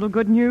stand a little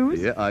good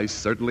news? Yeah, I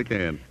certainly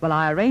can. Well,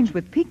 I arranged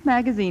with Peak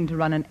Magazine to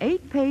run an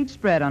 8-page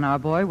spread on our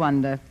boy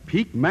Wonder.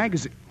 Peak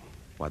Magazine?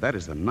 Why, that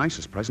is the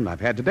nicest present I've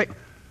had today.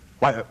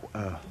 Why,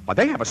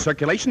 they have a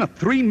circulation of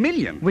 3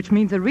 million. Which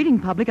means a reading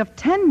public of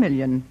 10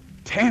 million.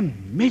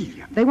 10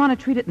 million? They want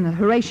to treat it in the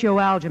Horatio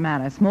Alger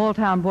manner.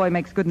 Small-town boy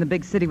makes good in the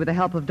big city with the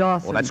help of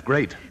Dawson. Oh, that's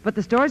great. But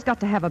the story's got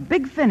to have a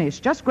big finish.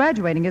 Just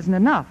graduating isn't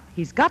enough.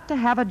 He's got to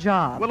have a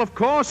job. Well, of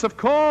course.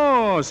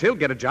 He'll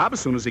get a job as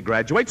soon as he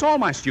graduates. All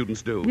my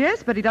students do.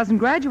 Yes, but he doesn't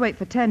graduate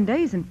for 10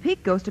 days, and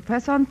Peak goes to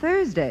press on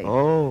Thursday.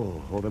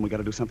 Oh, then we got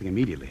to do something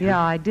immediately.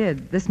 Yeah, I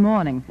did, this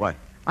morning. What?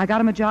 I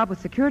got him a job with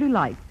Security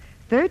Life.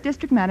 3rd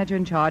district manager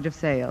in charge of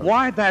sales.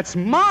 Why, that's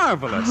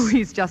marvelous. Oh,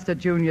 he's just a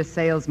junior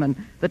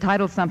salesman. The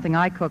title's something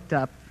I cooked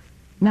up.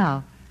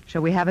 Now,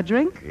 shall we have a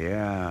drink?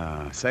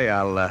 Yeah. Say,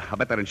 I'll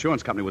bet that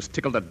insurance company was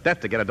tickled to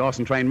death to get a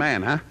Dawson-trained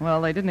man, huh?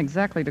 Well, they didn't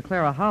exactly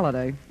declare a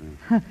holiday.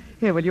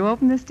 Here, will you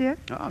open this, dear?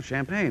 Oh,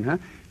 champagne, huh?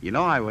 You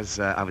know, I was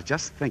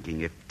just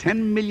thinking, if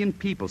 10 million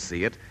people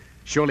see it,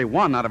 surely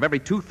 1 out of every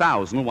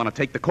 2,000 will want to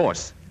take the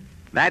course.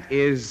 That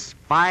is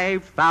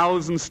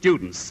 5,000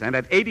 students. And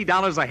at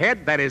 $80 a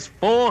head, that is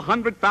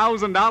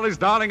 $400,000.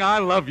 Darling, I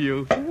love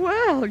you.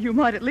 Well, you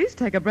might at least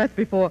take a breath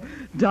before,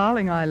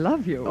 darling, I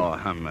love you. Oh,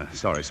 I'm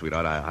sorry,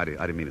 sweetheart. I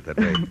didn't mean it that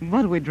way.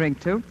 What do we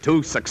drink to?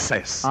 To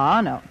success. Ah,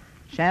 no.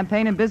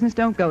 Champagne and business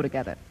don't go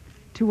together.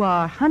 To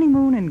our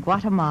honeymoon in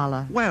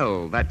Guatemala.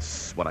 Well,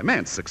 that's what I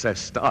meant.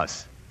 Success to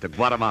us. To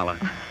Guatemala.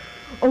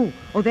 Oh,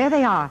 there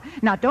they are.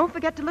 Now, don't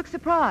forget to look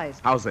surprised.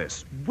 How's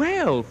this?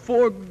 Well,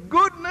 for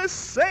goodness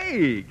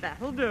sake.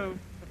 That'll do.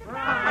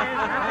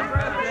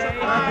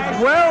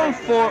 Well,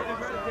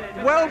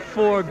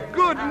 for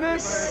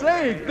goodness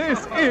sake,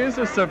 this is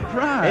a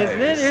surprise.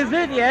 Is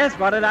it? Yes.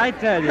 What did I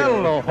tell you?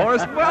 Hello,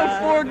 Horace.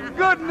 Well, for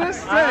goodness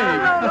sake.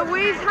 Hello,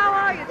 Louise. How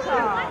are you,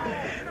 Tom?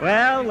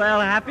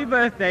 Well, happy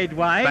birthday,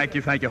 Dwight.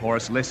 Thank you,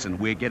 Horace. Listen,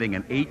 we're getting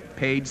an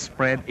 8-page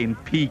spread in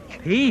Peak.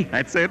 Peak?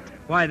 That's it.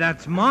 Why,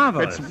 that's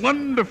marvelous. It's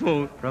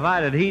wonderful.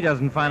 Provided he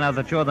doesn't find out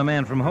that you're the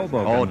man from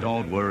Hoboken. Oh,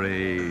 don't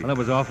worry. Well, it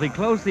was awfully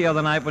close the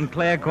other night when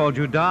Claire called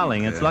you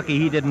darling. It's lucky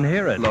he didn't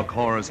hear it. Look,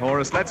 Horace,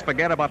 let's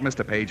forget about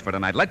Mr. Page for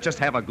tonight. Let's just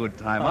have a good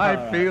time.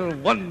 I feel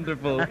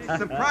wonderful.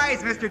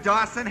 Surprise, Mr.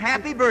 Dawson.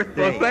 Happy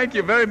birthday. Well, thank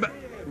you very much.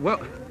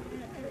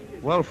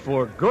 Well,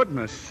 for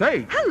goodness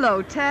sake.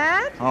 Hello,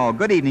 Tad. Oh,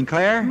 good evening,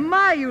 Claire.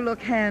 My, you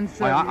look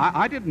handsome.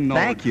 I didn't know.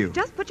 Thank you.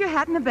 Just put your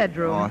hat in the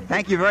bedroom. Oh,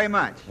 thank you very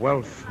much.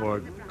 Well,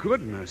 for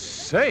goodness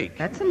sake.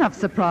 That's enough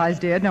surprise,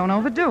 dear. Don't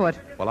overdo it.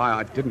 Well,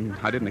 I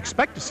didn't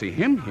expect to see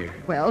him here.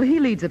 Well, he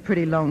leads a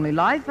pretty lonely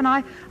life, and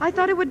I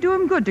thought it would do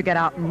him good to get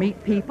out and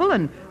meet people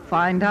and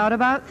find out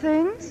about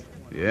things.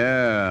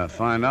 Yeah,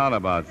 find out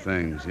about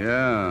things,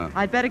 yeah.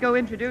 I'd better go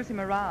introduce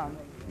him around.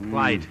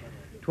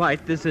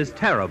 Dwight, this is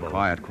terrible.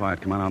 Quiet.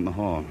 Come on out in the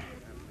hall.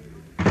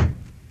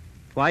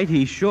 Dwight,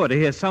 he's sure to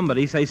hear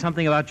somebody say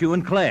something about you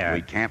and Claire.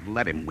 We can't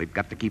let him. We've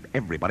got to keep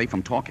everybody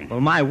from talking. Well,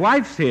 my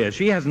wife's here.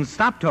 She hasn't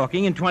stopped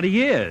talking in 20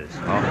 years.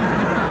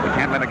 Oh, we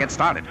can't let her get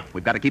started.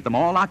 We've got to keep them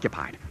all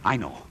occupied. I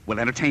know. We'll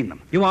entertain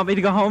them. You want me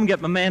to go home and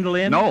get my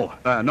mandolin? No.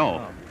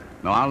 No,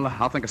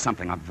 I'll think of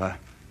something. I've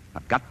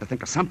got to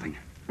think of something.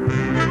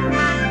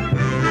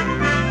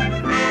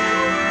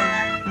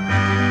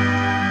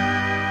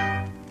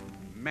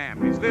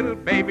 Mammy's little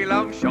baby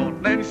loves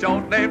shortening.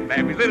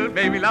 Mammy's little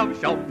baby loves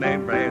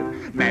shortening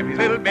bread. Mammy's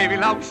little baby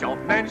loves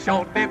shortening.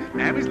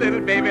 Mammy's little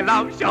baby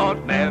loves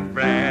shortening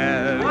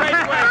bread. Wait.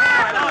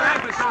 Oh,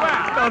 that was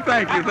swell. Oh,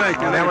 thank you.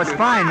 Oh, that was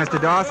fine, Mr.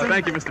 Dawson.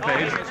 Thank you, Mr.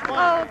 Page.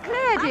 Oh,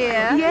 Claire,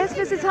 dear. Yes,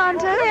 Mrs. Hunter?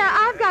 Claire,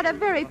 I've got a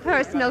very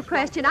personal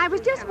question. I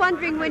was just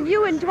wondering when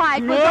you and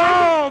Dwight were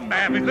Oh,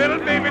 Mammy, little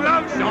baby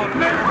long short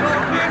live,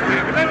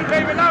 Mammy, little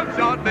baby long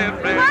short live,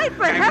 Dwight,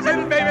 for heaven's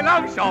little baby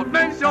long short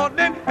live,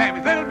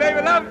 Mammy, little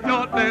baby long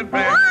short live,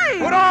 Dwight!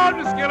 Put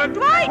on the skillet.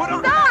 Dwight,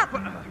 stop!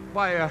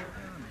 Why,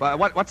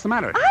 what's the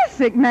matter? I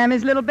think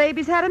Mammy's little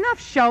baby's had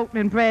enough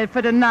shortening bread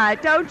for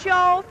tonight. Don't you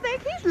all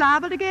think he's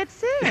liable to get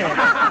sick?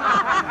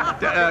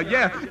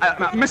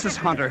 Mrs.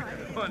 Hunter,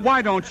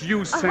 why don't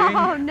you sing?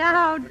 Oh,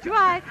 now,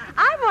 Dwight,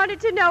 I wanted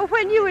to know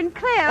when you and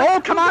Claire...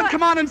 Oh, come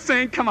on and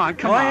sing. Come on.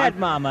 Go ahead,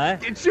 Mama.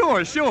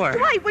 Sure.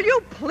 Dwight, will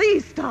you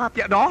please stop?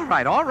 Yeah, all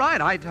right.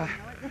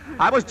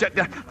 I was just...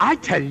 I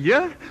tell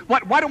you,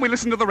 why don't we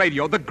listen to the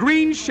radio? The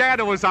Green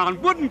Shadow is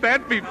on. Wouldn't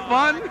that be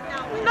fun?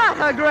 Not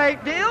a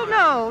great deal,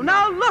 no.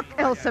 Now, look,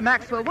 Elsa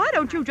Maxwell, why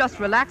don't you just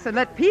relax and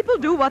let people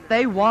do what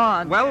they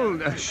want? Well,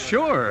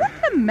 sure.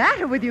 What's the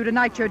matter with you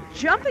tonight? You're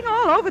jumping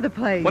all over the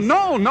place. Well,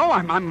 no,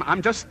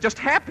 I'm just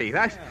happy.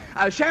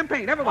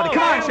 Champagne, everybody,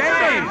 come on,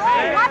 champagne.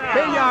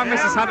 Here you are,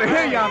 Mrs. Hunter.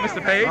 Here you are,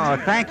 Mr. Page. Oh,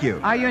 thank you.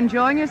 Are you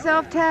enjoying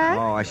yourself, Tad?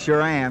 Oh, I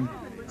sure am.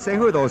 Say,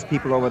 who are those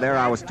people over there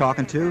I was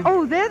talking to?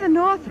 Oh, they're the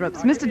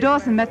Northrops. Mr.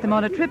 Dawson met them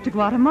on a trip to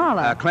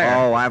Guatemala. Claire.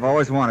 Oh, I've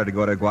always wanted to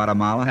go to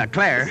Guatemala.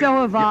 Claire.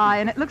 So have I,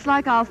 and it looks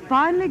like I'll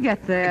finally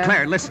get there.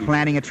 Claire, listen.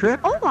 Planning a trip?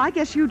 Oh, I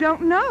guess you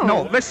don't know.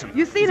 No, listen.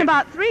 You see, in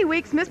about 3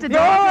 weeks, Mr. Dawson...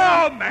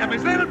 Oh,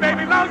 Mammy's little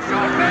baby long short.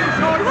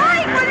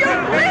 Dwight, will you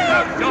please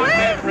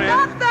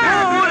stop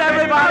that? Food,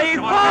 everybody,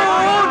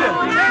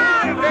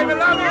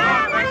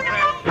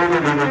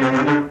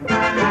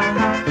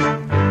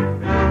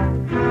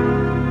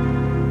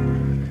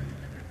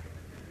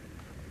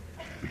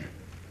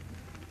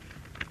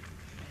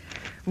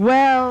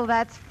 Well,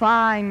 that's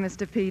fine,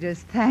 Mr. Peters.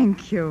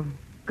 Thank you.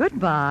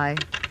 Goodbye.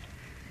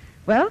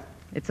 Well,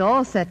 it's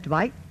all set,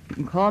 Dwight. You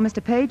can call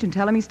Mr. Page and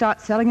tell him he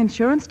starts selling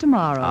insurance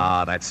tomorrow.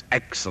 Ah, that's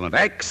excellent.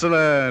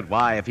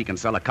 Why, if he can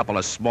sell a couple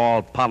of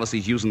small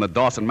policies using the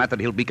Dawson method,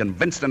 he'll be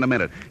convinced in a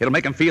minute. It'll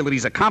make him feel that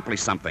he's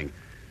accomplished something.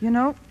 You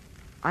know,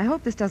 I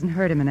hope this doesn't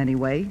hurt him in any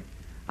way.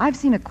 I've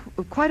seen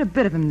quite a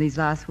bit of him these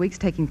last weeks,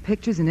 taking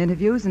pictures and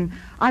interviews, and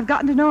I've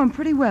gotten to know him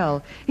pretty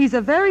well. He's a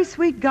very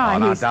sweet guy. Oh,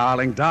 now,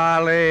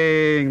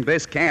 darling,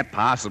 this can't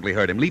possibly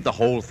hurt him. Leave the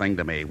whole thing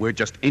to me. We're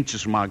just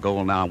inches from our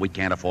goal now, and we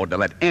can't afford to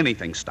let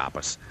anything stop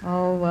us.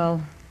 Oh,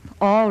 well,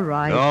 all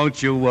right.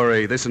 Don't you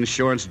worry. This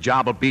insurance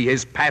job will be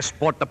his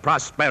passport to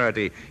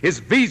prosperity, his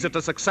visa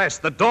to success,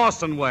 the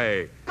Dawson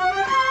way.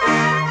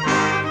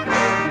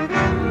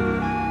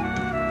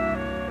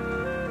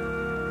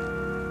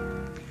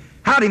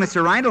 Howdy,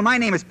 Mr. Reindl. My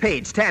name is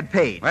Page, Tad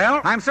Page.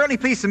 Well? I'm certainly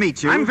pleased to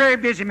meet you. I'm a very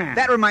busy man.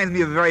 That reminds me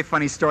of a very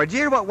funny story. Did you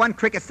hear what one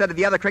cricket said to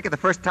the other cricket the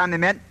first time they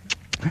met?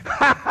 Now,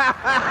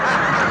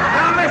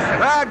 listen.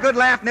 Well, good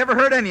laugh. Never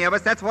hurt any of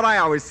us. That's what I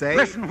always say.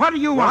 Listen, what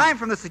do you Well, want? I'm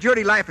from the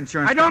Security Life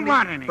Insurance I don't Company,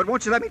 want any. But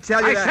won't you let me tell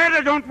you I that... said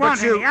I don't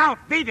want But you- any. Out.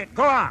 Beat it.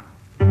 Go on.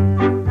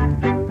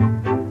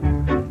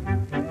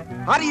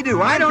 How do you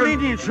do? I I'm don't from- need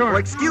the insurance. Well,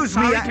 excuse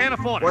me. Sorry, can't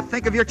afford it. Well,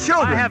 think of your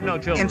children. I have no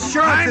children.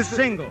 Insurance I'm is...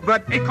 single.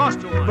 But... It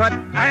costs too much. But...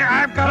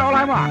 I've got all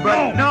I want.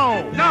 But...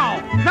 No.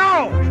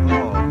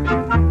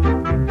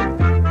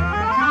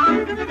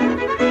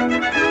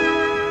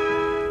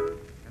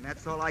 And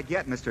that's all I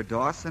get, Mr.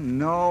 Dawson.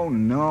 No.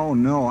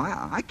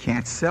 I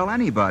can't sell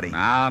anybody.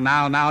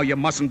 Now, you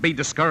mustn't be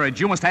discouraged.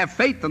 You must have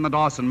faith in the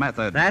Dawson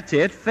method. That's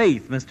it,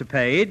 faith, Mr.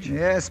 Page.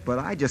 Yes, but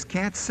I just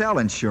can't sell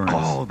insurance.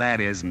 Oh, that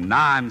is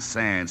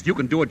nonsense. You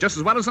can do it just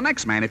as well as the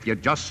next man if you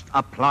just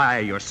apply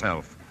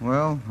yourself.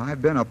 Well,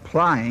 I've been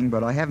applying,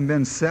 but I haven't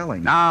been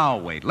selling. Now,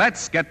 wait.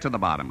 Let's get to the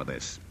bottom of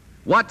this.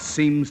 What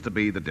seems to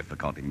be the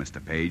difficulty,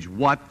 Mr. Page?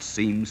 What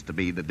seems to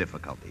be the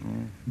difficulty?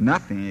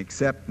 Nothing,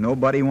 except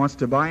nobody wants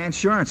to buy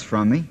insurance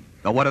from me.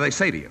 Now, what do they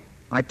say to you?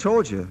 I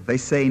told you. They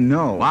say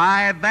no.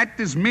 Why, that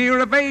is mere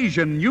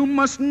evasion. You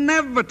must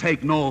never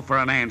take no for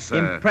an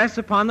answer. Impress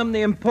upon them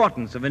the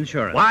importance of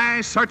insurance.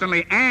 Why,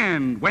 certainly.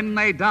 And when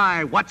they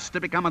die, what's to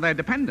become of their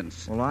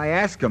dependents? Well, I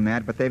ask them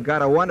that, but they've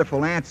got a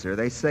wonderful answer.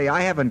 They say,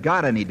 I haven't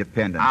got any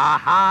dependents.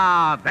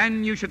 Aha!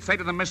 Then you should say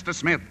to them, Mr.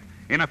 Smith,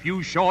 in a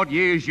few short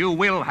years, you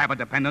will have a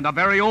dependent. A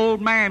very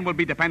old man will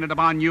be dependent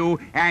upon you,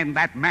 and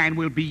that man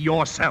will be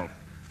yourself.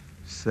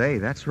 Say,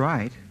 that's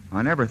right.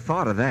 I never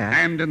thought of that.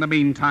 And in the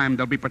meantime,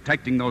 they'll be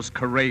protecting those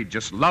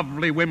courageous,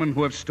 lovely women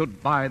who have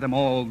stood by them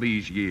all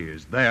these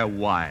years, their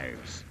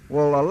wives.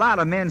 Well, a lot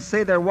of men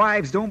say their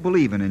wives don't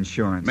believe in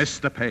insurance.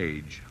 Mr.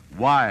 Page,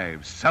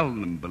 wives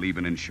seldom believe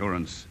in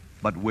insurance,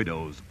 but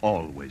widows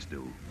always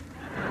do.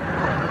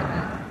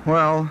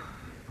 Well,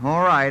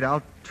 all right,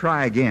 I'll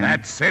try again.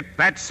 That's it.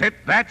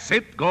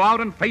 Go out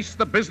and face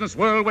the business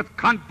world with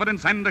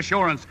confidence and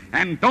assurance.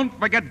 And don't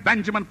forget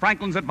Benjamin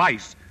Franklin's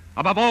advice.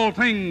 Above all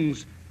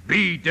things,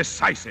 be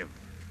decisive.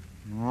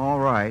 All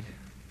right.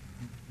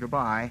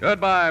 Goodbye.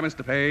 Goodbye,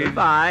 Mr. Page.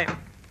 Goodbye.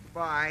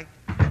 Bye.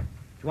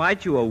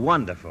 Dwight, you were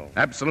wonderful.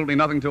 Absolutely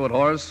nothing to it,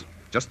 Horace.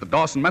 Just the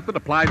Dawson method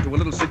applied to a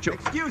little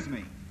situation. Excuse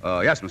me.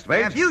 Yes, Mr.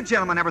 Page. Have you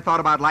gentlemen ever thought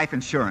about life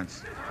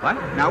insurance? What?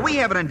 Now, we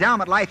have an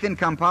endowment life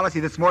income policy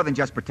that's more than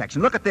just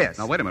protection. Look at this.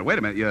 Now, wait a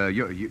minute.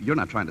 You're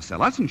not trying to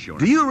sell us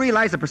insurance. Do you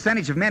realize the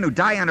percentage of men who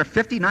die under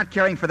 50 not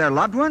caring for their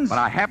loved ones? But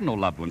I have no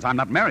loved ones. I'm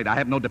not married. I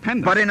have no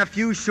dependents. But in a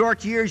few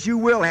short years, you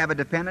will have a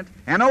dependent.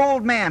 An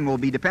old man will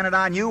be dependent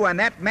on you, and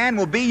that man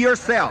will be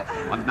yourself.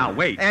 Now,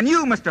 wait. And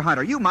you, Mr.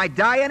 Hunter, you might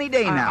die any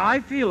day now.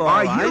 I feel all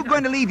right. Are you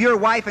going to leave your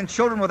wife and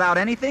children without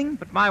anything?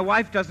 But my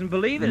wife doesn't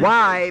believe it.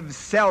 Wives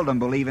seldom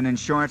believe in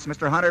insurance,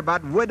 Mr. Hunter,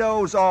 but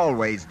widows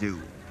always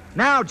do.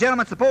 Now,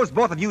 gentlemen, suppose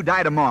both of you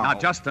die tomorrow. Now,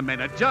 just a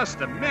minute. Suppose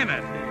you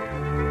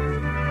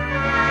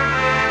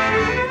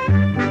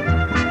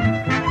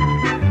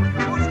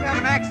have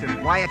an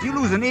accident. Why, if you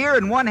lose an ear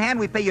in one hand,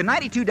 we pay you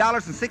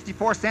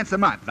 $92.64 a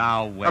month.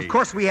 Now, wait. Of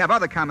course, we have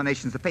other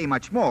combinations that pay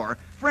much more.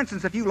 For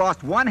instance, if you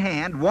lost one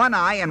hand, one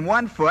eye, and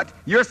one foot,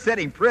 you're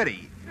sitting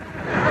pretty.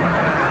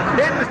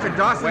 Then, Mr.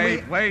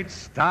 Dawson... Wait,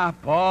 stop.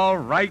 All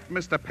right,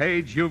 Mr.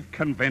 Page, you've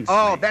convinced me.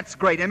 Oh, that's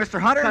great. And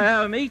Mr.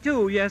 Hunter? Me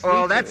too, yes,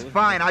 Oh, me that's too.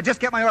 fine. I'll just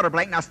get my order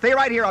blank. Now, stay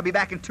right here. I'll be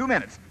back in 2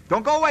 minutes.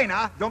 Don't go away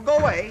now. Don't go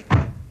away.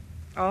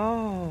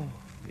 Oh.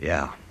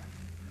 Yeah.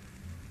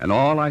 And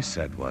all I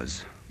said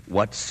was,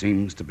 what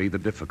seems to be the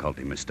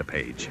difficulty, Mr.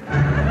 Page?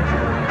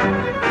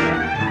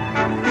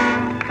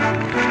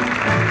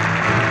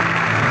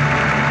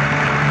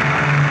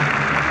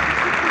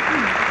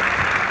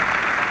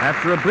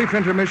 After a brief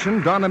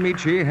intermission, Don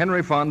Ameche,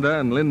 Henry Fonda,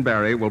 and Lynn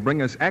Barry will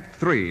bring us Act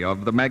 3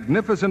 of The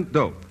Magnificent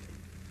Dope.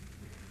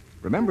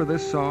 Remember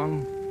this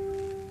song?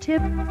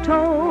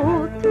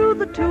 Tiptoe through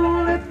the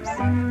tulips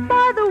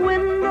by the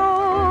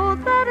window,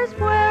 that is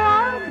where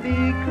I'll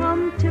be.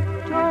 Come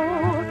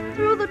tiptoe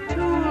through the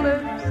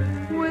tulips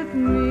with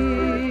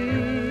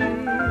me.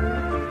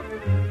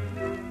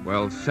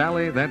 Well,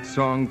 Sally, that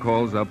song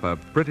calls up a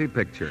pretty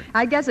picture.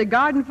 I guess a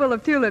garden full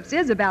of tulips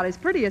is about as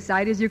pretty a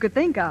sight as you could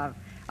think of.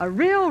 A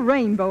real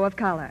rainbow of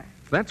color.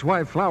 That's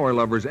why flower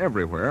lovers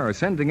everywhere are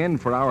sending in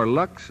for our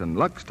Lux and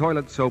Lux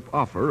Toilet Soap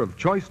offer of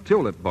choice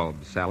tulip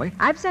bulbs, Sally.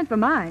 I've sent for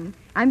mine.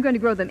 I'm going to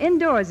grow them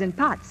indoors in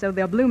pots so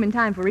they'll bloom in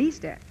time for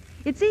Easter.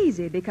 It's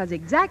easy because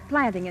exact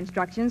planting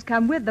instructions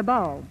come with the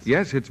bulbs.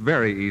 Yes, it's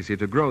very easy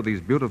to grow these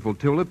beautiful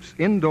tulips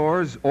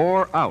indoors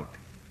or out.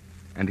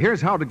 And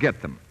here's how to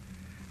get them.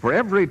 For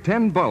every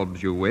 10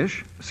 bulbs you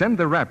wish, send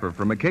the wrapper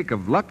from a cake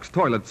of Lux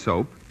Toilet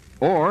Soap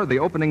or the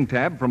opening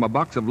tab from a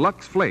box of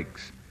Lux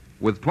Flakes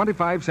with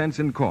 25 cents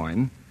in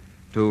coin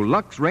to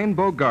Lux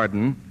Rainbow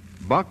Garden,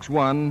 Box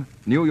 1,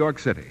 New York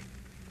City.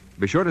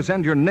 Be sure to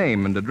send your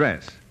name and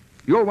address.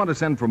 You'll want to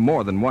send for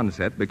more than one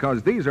set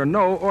because these are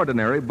no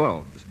ordinary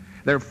bulbs.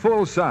 They're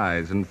full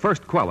size and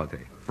first quality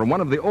from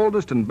one of the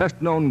oldest and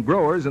best-known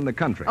growers in the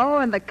country. Oh,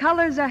 and the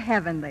colors are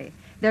heavenly.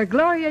 They're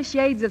glorious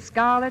shades of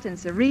scarlet and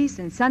cerise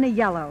and sunny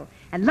yellow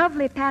and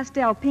lovely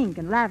pastel pink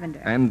and lavender.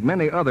 And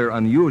many other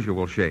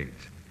unusual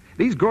shades.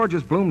 These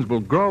gorgeous blooms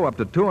will grow up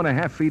to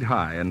 2.5 feet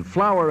high and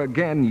flower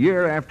again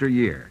year after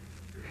year.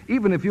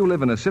 Even if you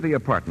live in a city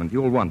apartment,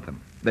 you'll want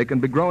them. They can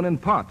be grown in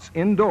pots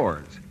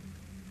indoors.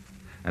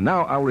 And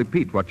now I'll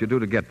repeat what you do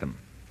to get them.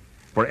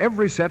 For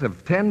every set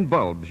of 10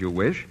 bulbs you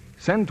wish,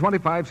 send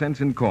 25 cents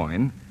in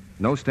coin,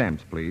 no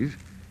stamps, please,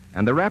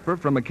 and the wrapper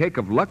from a cake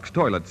of Lux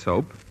Toilet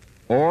Soap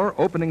or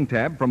opening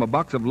tab from a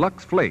box of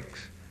Lux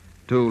Flakes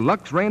to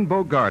Lux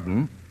Rainbow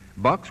Garden,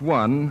 Box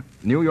 1,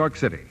 New York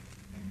City.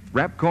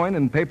 Wrap coin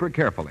and paper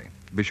carefully.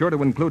 Be sure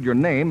to include your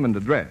name and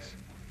address.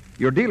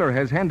 Your dealer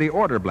has handy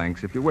order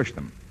blanks if you wish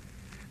them.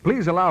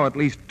 Please allow at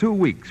least 2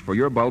 weeks for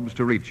your bulbs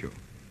to reach you.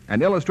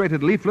 An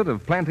illustrated leaflet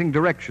of planting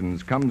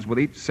directions comes with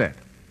each set.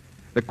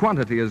 The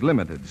quantity is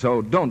limited,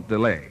 so don't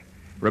delay.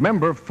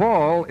 Remember,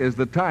 fall is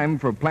the time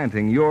for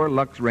planting your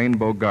Lux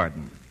Rainbow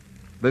Garden.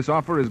 This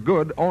offer is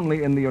good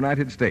only in the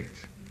United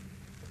States.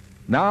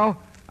 Now,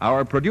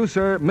 our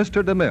producer,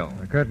 Mr. DeMille.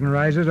 The curtain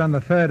rises on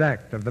the third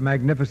act of The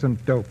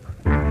Magnificent Dope.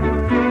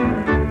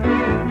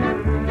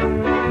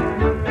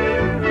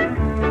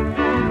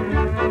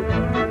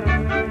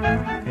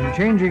 In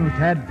changing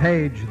Tad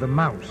Page, the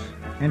mouse,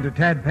 into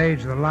Tad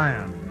Page, the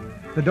lion,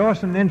 the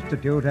Dawson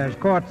Institute has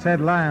caught said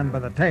lion by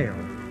the tail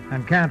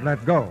and can't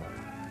let go.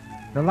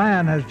 The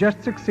lion has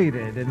just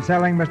succeeded in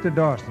selling Mr.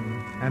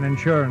 Dawson an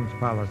insurance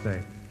policy.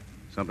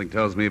 Something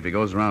tells me if he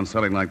goes around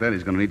selling like that,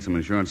 he's going to need some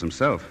insurance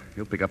himself.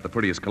 He'll pick up the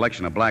prettiest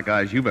collection of black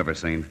eyes you've ever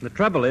seen. The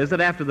trouble is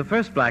that after the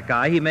first black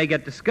eye, he may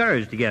get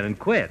discouraged again and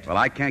quit. Well,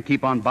 I can't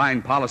keep on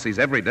buying policies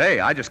every day.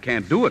 I just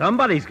can't do it.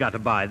 Somebody's got to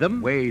buy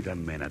them. Wait a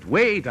minute.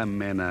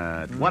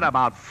 What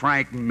about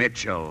Frank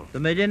Mitchell? The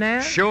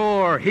millionaire?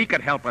 Sure, he could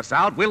help us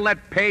out. We'll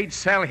let Page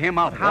sell him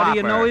a How do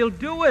you know he'll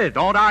do it?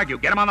 Don't argue.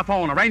 Get him on the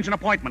phone. Arrange an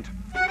appointment.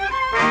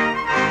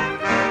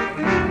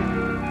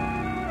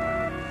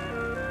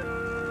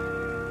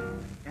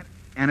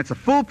 And it's a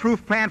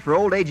foolproof plan for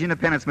old age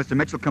independence, Mr.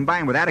 Mitchell,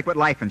 combined with adequate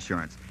life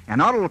insurance.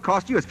 And all it'll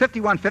cost you is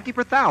 $51.50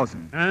 per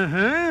thousand.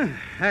 Uh-huh.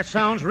 That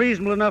sounds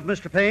reasonable enough,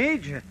 Mr.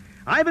 Page.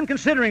 I've been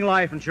considering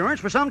life insurance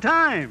for some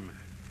time.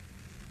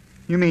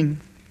 You mean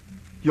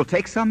you'll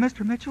take some,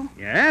 Mr. Mitchell?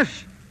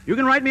 Yes. You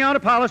can write me out a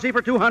policy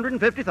for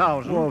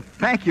 $250,000. Well,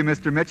 thank you,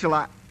 Mr.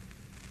 Mitchell.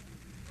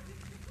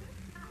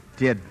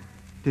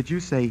 Did you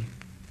say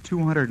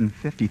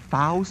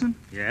 250,000?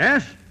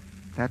 Yes.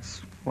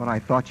 That's what I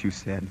thought you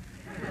said.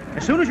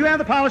 As soon as you have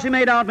the policy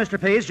made out, Mr.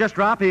 Page, just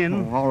drop in.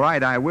 Oh, all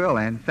right, I will,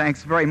 and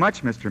thanks very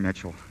much, Mr.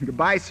 Mitchell.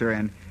 Goodbye, sir,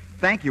 and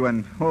thank you,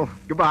 and,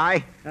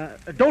 goodbye.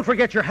 Don't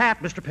forget your hat,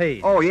 Mr.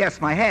 Page. Oh,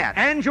 yes, my hat.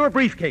 And your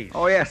briefcase.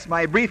 Oh, yes,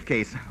 my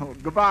briefcase. Oh,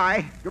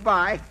 goodbye.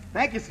 Goodbye.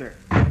 Thank you, sir.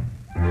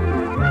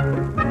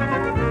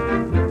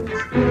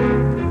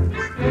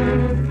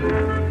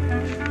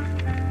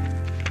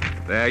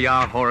 There you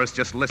are, Horace.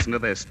 Just listen to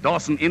this.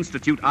 Dawson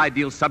Institute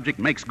ideal subject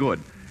makes good.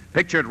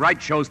 Pictured right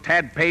shows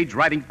Tad Page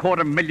writing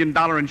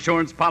 $250,000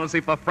 insurance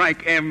policy for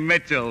Frank M.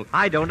 Mitchell.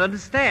 I don't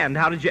understand.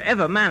 How did you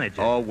ever manage it?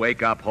 Oh,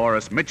 wake up,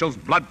 Horace. Mitchell's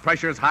blood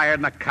pressure is higher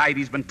than a kite.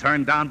 He's been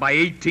turned down by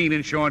 18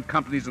 insurance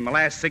companies in the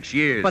last 6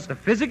 years. But the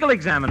physical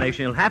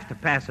examination, you'll have to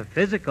pass a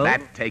physical.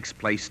 That takes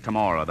place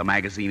tomorrow. The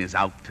magazine is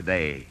out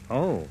today.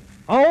 Oh.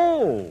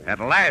 At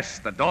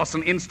last, the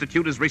Dawson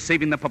Institute is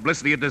receiving the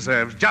publicity it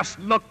deserves. Just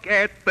look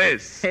at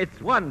this.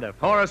 It's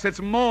wonderful. Horace, it's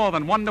more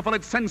than wonderful.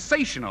 It's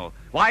sensational.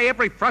 Why,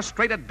 every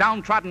frustrated,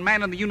 downtrodden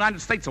man in the United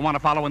States will want to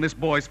follow in this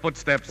boy's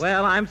footsteps.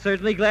 Well, I'm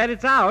certainly glad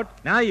it's out.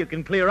 Now you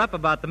can clear up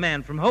about the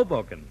man from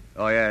Hoboken.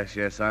 Oh,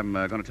 yes. I'm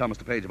going to tell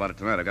Mr. Page about it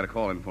tonight. I've got a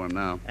call in for him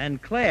now.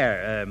 And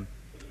Claire,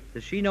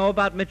 does she know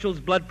about Mitchell's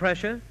blood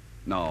pressure?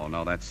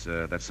 No, that's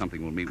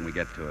something we'll meet when we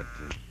get to it.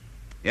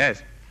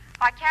 Yes?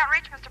 I can't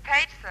reach Mr.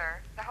 Page,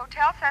 sir. The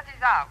hotel says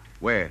he's out.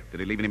 Where?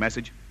 Did he leave any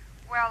message?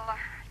 Well,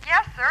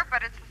 yes, sir,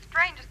 but it's the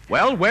strangest...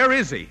 Well, where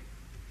is he?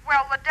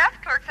 Well, the desk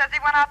clerk says he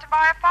went out to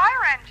buy a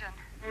fire engine.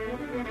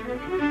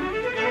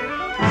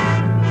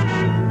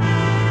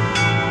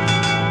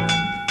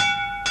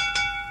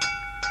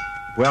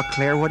 Well,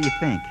 Claire, what do you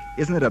think?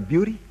 Isn't it a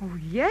beauty? Oh,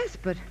 yes,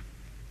 but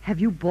have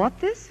you bought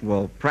this?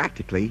 Well,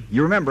 practically.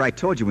 You remember I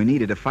told you we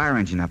needed a fire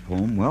engine up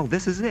home? Well,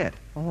 this is it.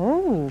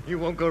 Oh. You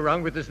won't go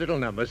wrong with this little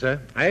number, sir.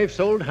 I've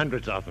sold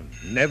hundreds of them.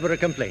 Never a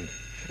complaint.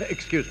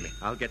 Excuse me.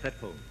 I'll get that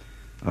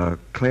phone.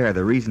 Claire,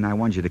 the reason I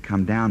wanted you to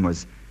come down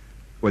was,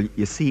 well,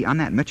 you see, on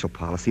that Mitchell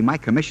policy, my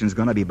commission's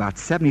going to be about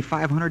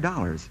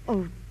 $7,500.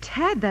 Oh,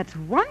 Tad, that's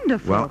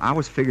wonderful. Well, I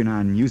was figuring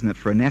on using it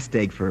for a nest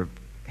egg for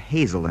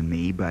Hazel and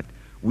me, but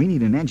we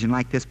need an engine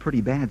like this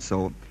pretty bad,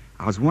 so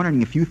I was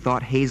wondering if you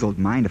thought Hazel'd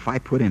mind if I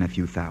put in a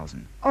few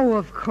thousand. Oh,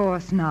 of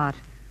course not.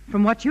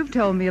 From what you've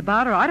told me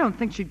about her, I don't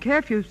think she'd care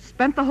if you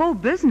spent the whole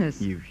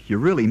business. You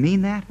really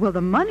mean that? Well,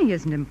 the money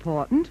isn't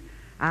important.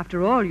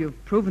 After all,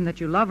 you've proven that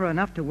you love her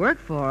enough to work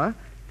for her.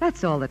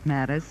 That's all that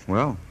matters.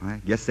 Well,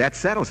 I guess that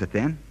settles it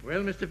then.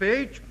 Well, Mr.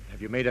 Page,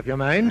 have you made up your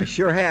mind? I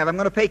sure have. I'm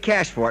going to pay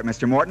cash for it,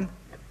 Mr. Morton.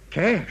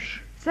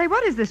 Cash? Say,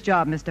 what is this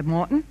job, Mr.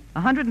 Morton?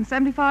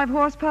 175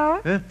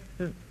 horsepower?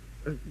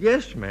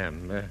 Yes,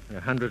 ma'am.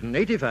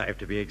 185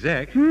 to be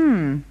exact.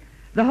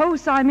 The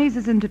hose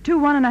Siameses into 2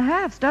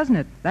 1.5s, doesn't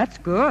it? That's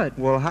good.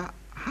 Well,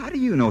 how do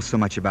you know so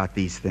much about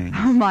these things?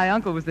 Oh, my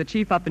uncle was the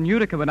chief up in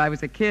Utica when I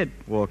was a kid.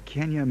 Well,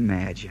 can you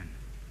imagine?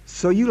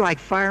 So you like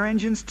fire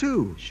engines,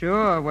 too?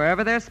 Sure.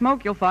 Wherever there's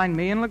smoke, you'll find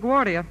me in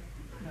LaGuardia.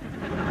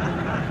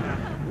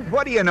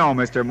 What do you know,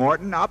 Mr.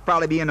 Morton? I'll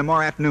probably be in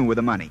tomorrow afternoon with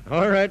the money.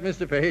 All right,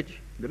 Mr. Page.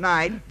 Good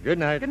night. Good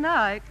night. Good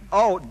night.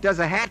 Oh, does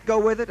a hat go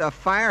with it? A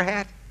fire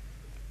hat?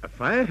 A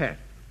fire hat?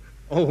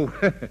 Oh,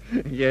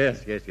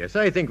 yes.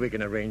 I think we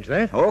can arrange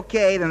that.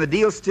 Okay, then the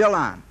deal's still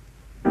on.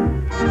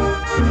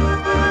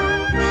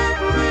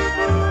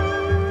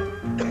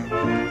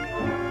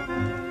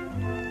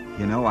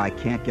 You know, I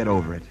can't get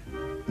over it.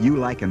 You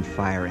liking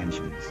fire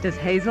engines. Does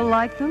Hazel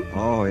like them?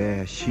 Oh,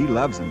 yeah, she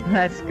loves them.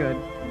 That's good.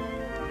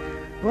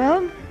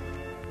 Well,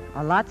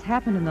 a lot's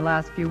happened in the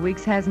last few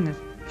weeks, hasn't it?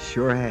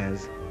 Sure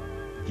has.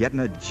 Getting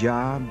a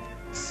job,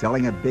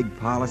 selling a big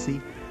policy.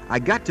 I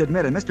got to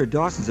admit it, Mr.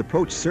 Dawson's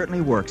approach certainly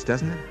works,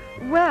 doesn't it?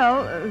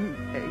 Well,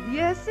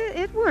 yes,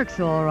 it works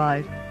all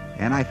right.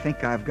 And I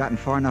think I've gotten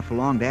far enough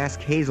along to ask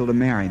Hazel to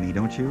marry me,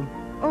 don't you?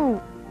 Oh,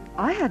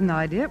 I had an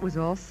idea it was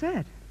all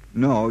set.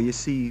 No, you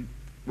see,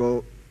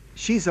 well,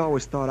 she's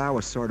always thought I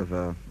was sort of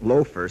a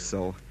loafer,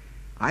 so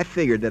I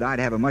figured that I'd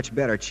have a much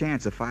better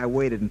chance if I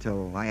waited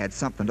until I had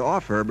something to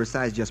offer her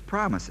besides just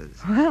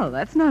promises. Well,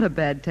 that's not a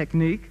bad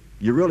technique.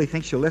 You really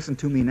think she'll listen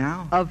to me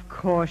now? Of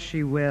course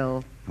she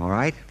will. All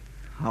right.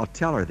 I'll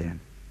tell her then.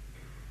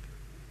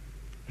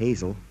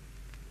 Hazel,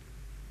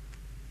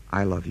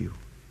 I love you.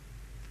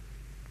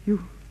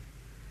 You...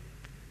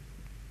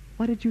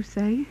 What did you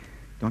say?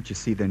 Don't you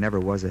see there never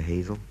was a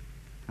Hazel?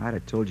 I'd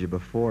have told you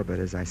before, but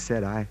as I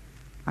said, I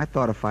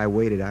thought if I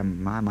waited, I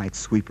might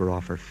sweep her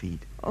off her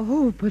feet.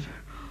 Oh, but...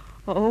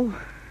 Oh...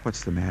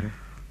 What's the matter?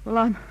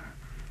 Well,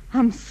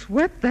 I'm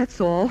swept,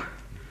 that's all.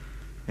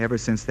 Ever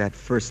since that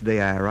first day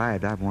I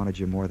arrived, I've wanted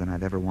you more than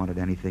I've ever wanted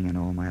anything in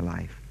all my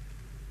life.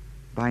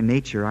 By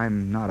nature,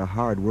 I'm not a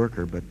hard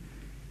worker, but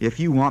if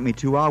you want me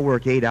to, I'll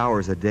work 8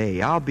 hours a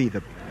day. I'll be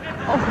the...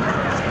 Oh,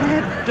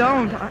 Ted,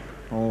 don't.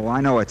 Oh,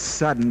 I know it's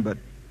sudden, but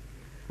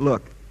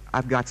look,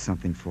 I've got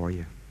something for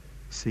you.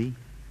 See?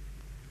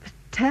 But,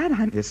 Ted,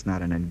 It's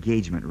not an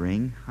engagement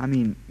ring. I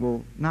mean,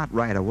 well, not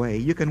right away.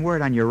 You can wear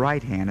it on your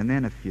right hand, and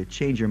then if you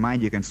change your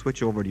mind, you can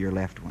switch over to your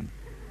left one.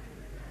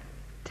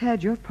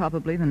 Ted, you're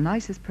probably the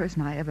nicest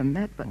person I ever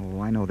met, but...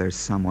 Oh, I know there's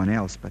someone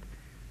else, but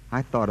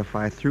I thought if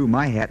I threw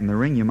my hat in the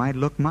ring, you might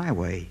look my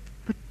way.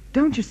 But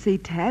don't you see,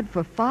 Ted,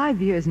 for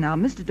 5 years now,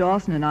 Mr.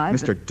 Dawson and I...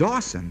 Mr.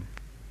 Dawson?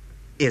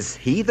 Is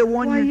he the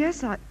one Why, you...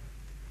 yes,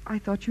 I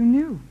thought you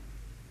knew.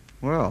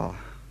 Well,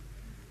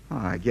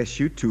 I guess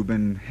you two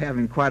been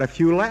having quite a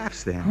few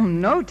laughs then. Oh,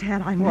 no,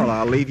 Ted, I know. Well,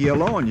 I'll leave you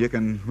alone. You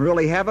can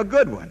really have a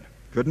good one.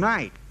 Good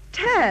night.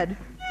 Ted!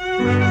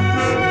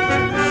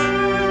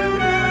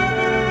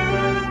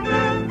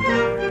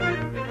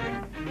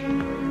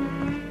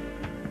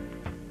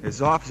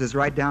 His office is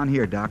right down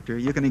here, Doctor.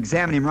 You can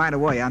examine him right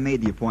away. I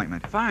made the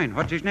appointment. Fine.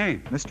 What's his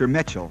name? Mr.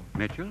 Mitchell.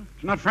 Mitchell?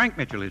 It's not Frank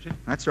Mitchell, is it?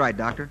 That's right,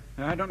 Doctor.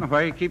 I don't know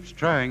why he keeps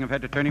trying. I've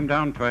had to turn him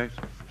down twice.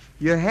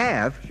 You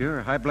have?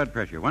 Sure, high blood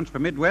pressure. Once for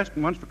Midwest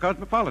and once for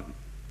Cosmopolitan.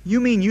 You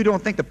mean you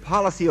don't think the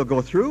policy will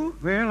go through?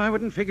 Well, I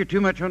wouldn't figure too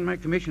much on my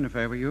commission if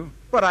I were you.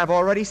 But I've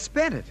already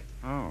spent it.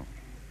 Oh.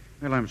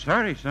 Well, I'm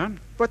sorry, son.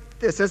 But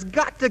this has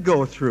got to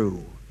go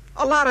through.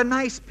 A lot of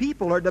nice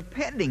people are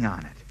depending on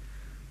it.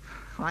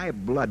 High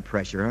blood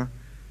pressure, huh?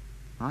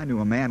 I knew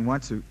a man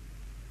once who...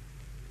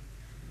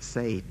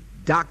 Say,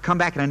 Doc, come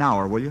back in an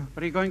hour, will you?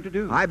 What are you going to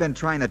do? I've been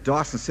trying the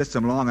Dawson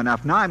system long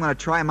enough. Now I'm going to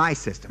try my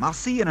system. I'll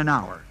see you in an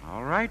hour.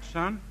 All right,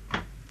 son.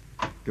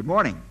 Good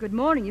morning. Good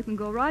morning. You can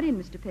go right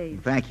in, Mr. Page.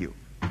 Thank you.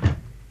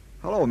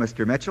 Hello,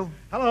 Mr. Mitchell.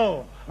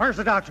 Hello. Where's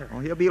the doctor? Oh,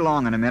 he'll be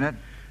along in a minute.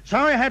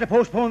 Sorry I had to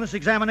postpone this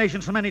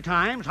examination so many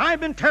times.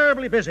 I've been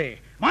terribly busy.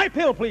 My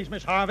pill, please,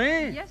 Miss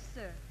Harvey. Yes,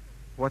 sir.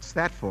 What's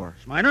that for?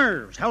 It's my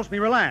nerves. Helps me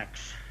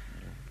relax.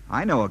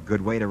 I know a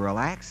good way to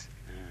relax.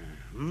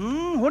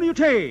 What do you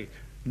take?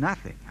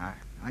 Nothing.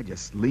 I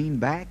just lean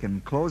back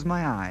and close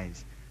my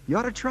eyes. You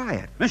ought to try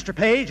it. Mr.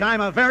 Page,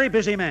 I'm a very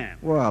busy man.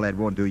 Well, it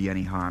won't do you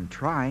any harm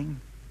trying.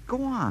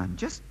 Go on.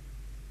 Just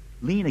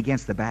lean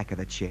against the back of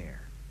the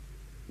chair.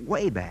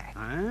 Way back.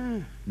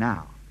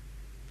 Now,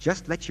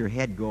 just let your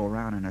head go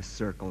around in a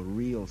circle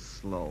real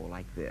slow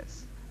like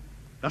this.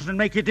 Doesn't it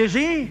make you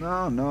dizzy?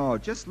 No.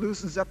 Just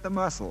loosens up the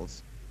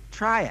muscles.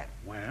 Try it.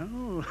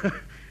 Well,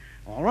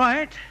 all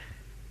right.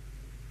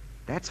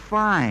 That's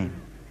fine.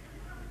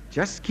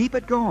 Just keep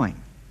it going.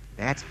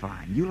 That's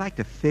fine. You like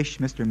to fish,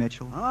 Mr.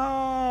 Mitchell?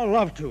 Oh,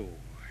 love to.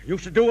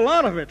 Used to do a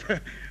lot of it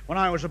when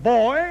I was a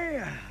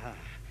boy.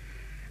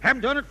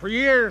 Haven't done it for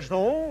years,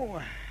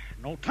 though.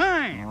 No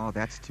time. Oh,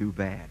 that's too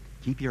bad.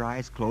 Keep your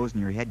eyes closed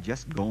and your head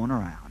just going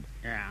around.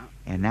 Yeah.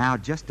 And now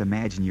just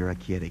imagine you're a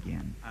kid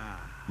again.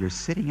 You're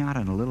sitting out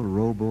on a little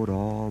rowboat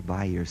all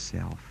by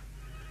yourself.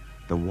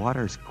 The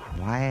water's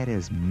quiet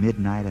as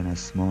midnight in a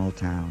small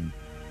town.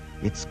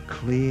 It's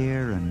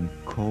clear and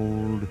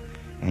cold,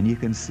 and you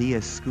can see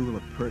a school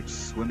of perch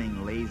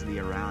swimming lazily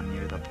around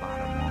near the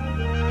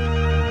bottom.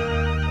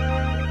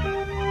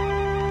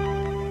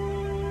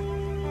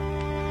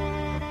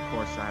 Of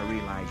course, I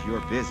realize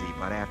you're busy,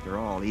 but after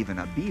all, even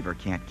a beaver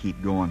can't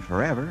keep going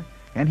forever,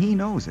 and he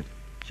knows it.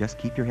 Just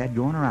keep your head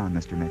going around,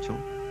 Mr. Mitchell.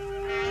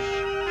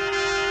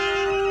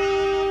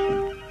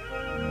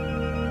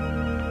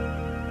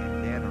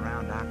 And then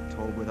around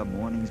October, the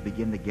mornings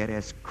begin to get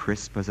as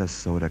crisp as a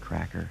soda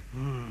cracker.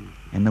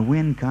 And the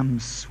wind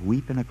comes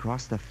sweeping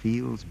across the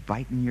fields,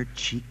 biting your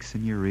cheeks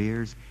and your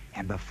ears,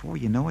 and before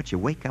you know it, you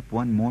wake up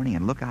one morning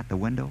and look out the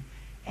window,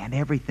 and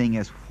everything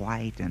is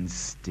white and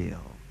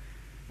still.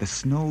 The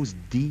snow's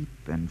deep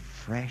and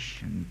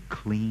fresh and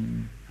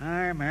clean.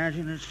 I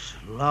imagine it's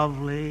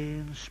lovely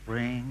in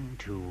spring,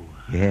 too.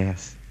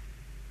 Yes.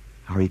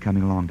 How are you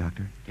coming along,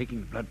 Doctor?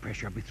 Taking the blood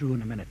pressure. I'll be through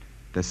in a minute.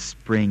 The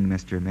spring,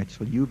 Mr.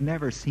 Mitchell. You've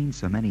never seen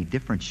so many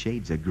different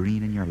shades of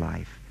green in your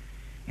life.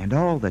 And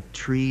all the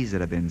trees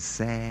that have been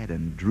sad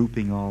and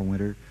drooping all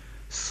winter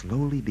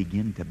slowly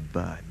begin to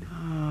bud.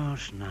 Oh,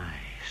 it's nice.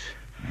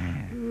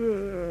 Yeah.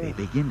 They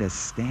begin to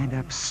stand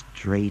up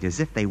straight as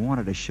if they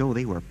wanted to show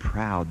they were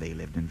proud they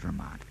lived in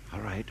Vermont.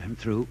 All right, I'm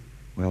through.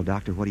 Well,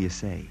 Doctor, what do you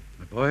say?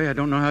 My boy, I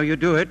don't know how you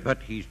do it,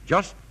 but he's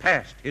just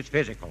passed his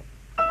physical.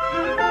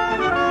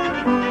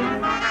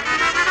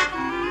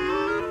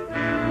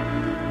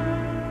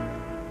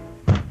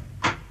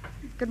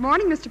 Good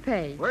morning, Mr.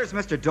 Page. Where's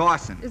Mr.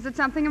 Dawson? Is it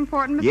something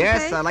important, Mr. Page?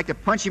 Yes, I'd like to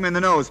punch him in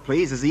the nose,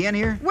 please. Is he in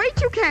here? Wait,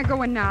 you can't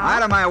go in now.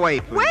 Out of my way,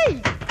 please.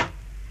 Wait!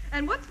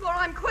 And what's more,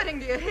 I'm quitting,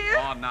 do you hear?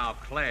 Oh, now,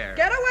 Claire.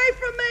 Get away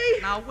from me!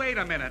 Now, wait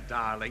a minute,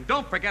 darling.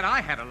 Don't forget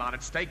I had a lot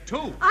at stake,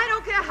 too. I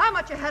don't care how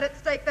much you had at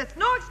stake. That's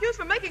no excuse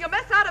for making a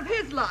mess out of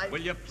his life. Will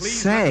you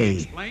please Say, let me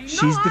explain?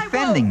 she's No,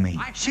 defending me.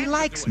 I She had to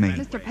likes do it me.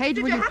 that Mr. way. Page,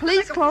 Did will you you have to please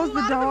make a close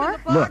fool the out of him in door?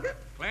 the bargain? Look,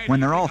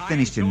 when they're all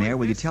finished in there,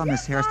 will you tell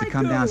Miss Harris to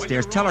come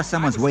downstairs? Tell her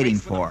someone's waiting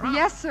for her.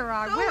 Yes, sir,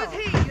 I So will. is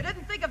he. You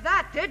didn't think of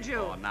that, did you?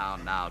 Oh,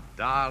 now,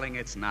 darling,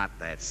 it's not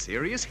that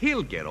serious.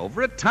 He'll get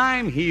over it.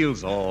 Time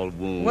heals all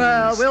wounds.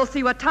 Well, we'll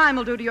see what time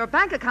will do to your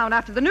bank account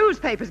after the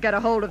newspapers get a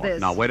hold of this.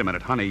 Now, wait a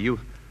minute, honey.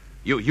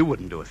 You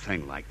wouldn't do a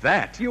thing like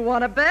that. You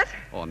want to bet?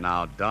 Oh,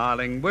 now,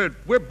 darling,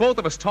 we're both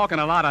of us talking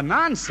a lot of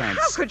nonsense.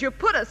 How could you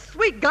put a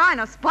sweet guy in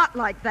a spot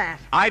like that?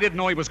 I didn't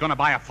know he was going to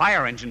buy a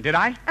fire engine, did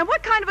I? And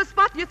what kind of a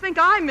spot do you think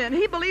I'm in?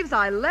 He believes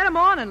I led him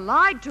on and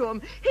lied to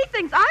him. He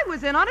thinks I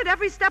was in on it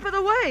every step of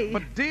the way.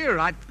 But, dear,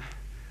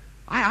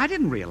 I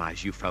didn't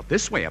realize you felt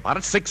this way about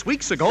it 6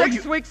 weeks ago.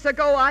 6 weeks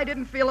ago, I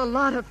didn't feel a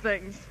lot of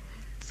things.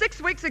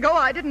 6 weeks ago,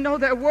 I didn't know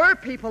there were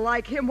people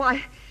like him.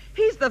 Why,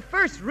 he's the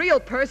first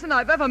real person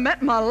I've ever met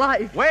in my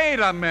life. Wait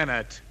a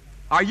minute.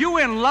 Are you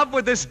in love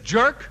with this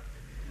jerk?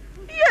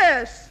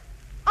 Yes,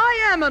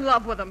 I am in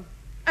love with him.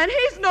 And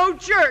he's no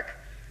jerk.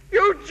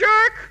 You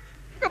jerk!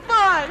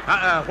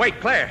 Goodbye.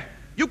 Wait, Claire.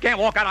 You can't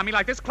walk out on me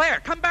like this.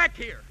 Claire, come back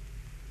here.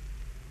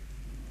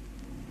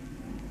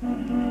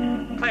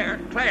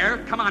 Claire,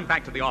 come on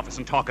back to the office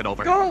and talk it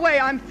over. Go away,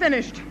 I'm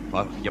finished.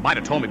 Well, you might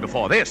have told me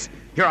before this.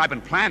 Here I've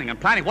been planning and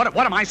planning. What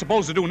am I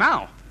supposed to do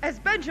now? As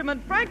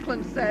Benjamin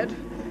Franklin said,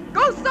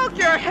 go soak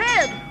your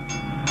head.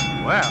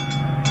 Well.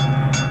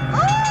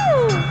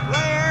 Oh!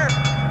 Claire!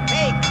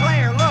 Hey,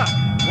 Claire, look!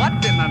 What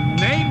in the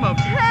name of...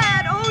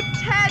 Tad, oh,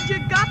 Tad, you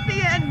got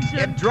the engine.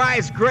 It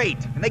dries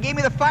great. And they gave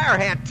me the fire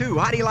hat, too.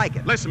 How do you like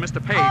it? Listen,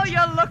 Mr. Page. Oh, you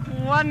look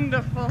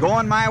wonderful.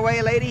 Going my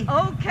way, lady?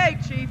 Okay,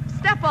 Chief.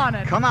 Step on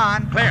it. Come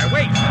on. Claire,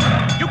 wait.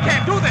 You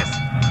can't do this.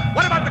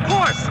 What about the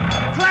course?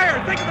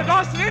 Claire, think of the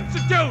Dawson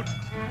Institute.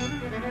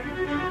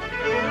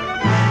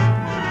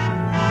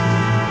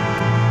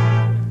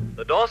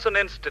 The Dawson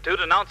Institute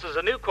announces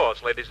a new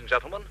course, ladies and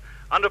gentlemen.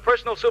 Under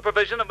personal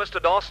supervision of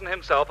Mr. Dawson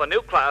himself, a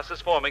new class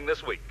is forming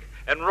this week.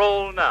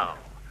 Enroll now.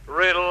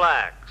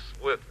 Relax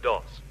with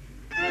Dawson.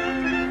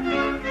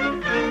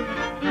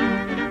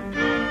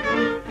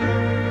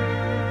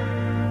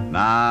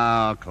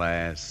 Now,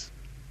 class,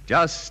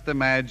 just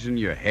imagine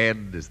your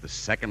head is the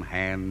second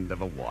hand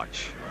of a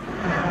watch.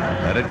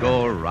 Let it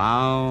go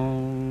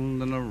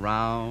around and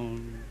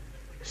around,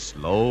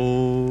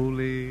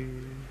 slowly,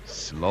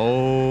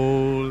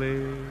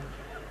 slowly.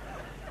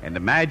 And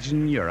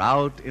imagine you're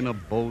out in a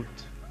boat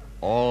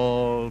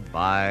all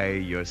by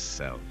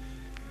yourself.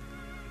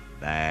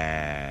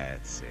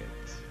 That's it.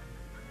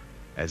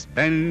 As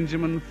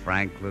Benjamin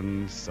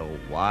Franklin so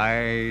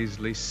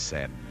wisely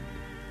said,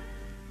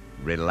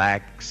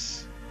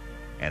 relax,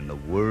 and the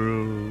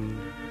world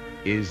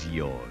is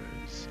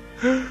yours.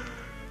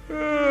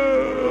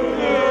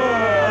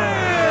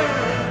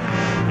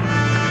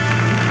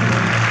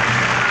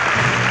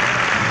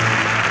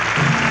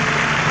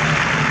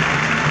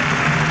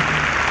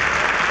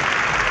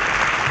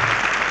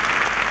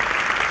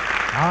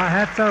 Our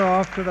hats are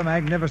off to the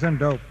magnificent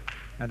Dope,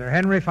 and to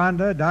Henry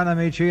Fonda, Don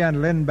Ameche,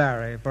 and Lynn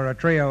Barry for a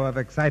trio of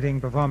exciting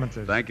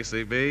performances. Thank you,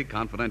 C.B.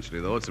 Confidentially,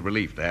 though, it's a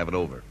relief to have it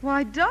over.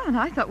 Why, Don,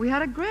 I thought we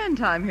had a grand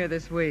time here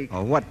this week.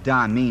 Oh, what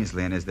Don means,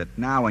 Lynn, is that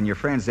now when your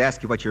friends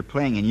ask you what you're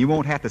playing, and you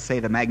won't have to say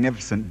the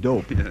magnificent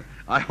Dope. Yeah,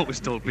 I always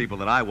told people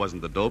that I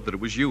wasn't the dope, that it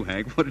was you,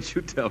 Hank. What did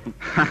you tell them?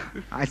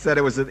 I said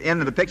it was at the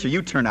end of the picture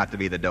you turned out to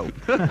be the dope.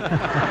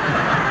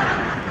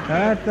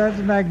 That's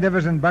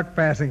magnificent buck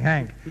passing,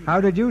 Hank. How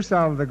did you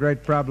solve the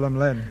great problem,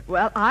 Lynn?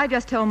 Well, I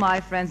just told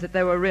my friends that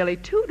there were really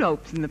two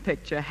dopes in the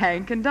picture,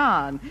 Hank and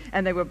Don,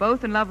 and they were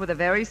both in love with a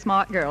very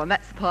smart girl, and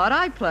that's the part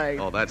I played.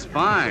 Oh, that's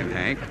fine,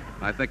 Hank.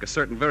 I think a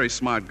certain very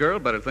smart girl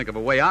better think of a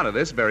way out of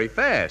this very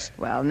fast.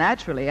 Well,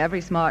 naturally,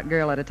 every smart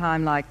girl at a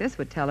time like this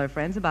would tell her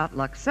friends about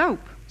Lux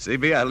soap.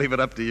 C.B., I leave it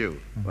up to you.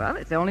 Well,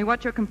 it's only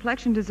what your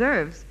complexion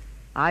deserves.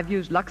 I've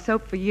used Lux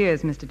soap for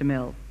years, Mr.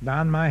 DeMille.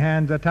 Don, my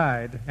hands are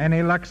tied.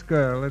 Any Lux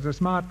girl is a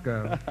smart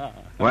girl.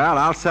 Well,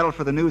 I'll settle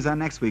for the news on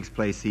next week's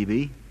play,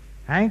 C.B.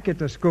 Hank,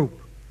 it's a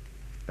scoop.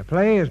 The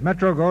play is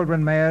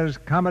Metro-Goldwyn-Mayer's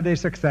comedy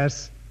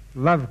success,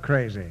 Love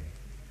Crazy.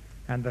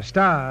 And the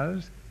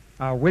stars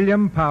are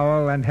William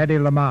Powell and Hedy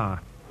Lamarr.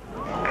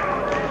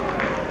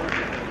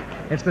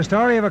 It's the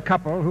story of a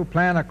couple who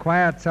plan a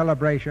quiet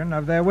celebration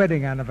of their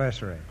wedding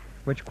anniversary,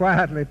 which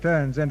quietly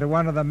turns into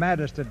one of the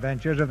maddest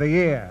adventures of the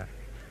year.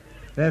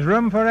 There's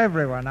room for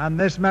everyone on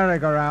this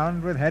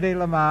merry-go-round with Hedy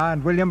Lamarr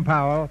and William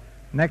Powell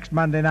next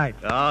Monday night.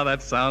 Oh,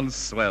 that sounds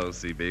swell,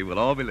 C.B. We'll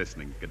all be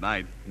listening. Good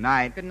night.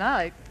 Night. Good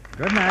night.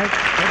 Good night.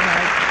 Good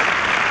night.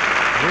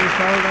 You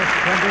sold us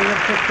plenty of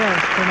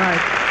success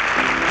tonight.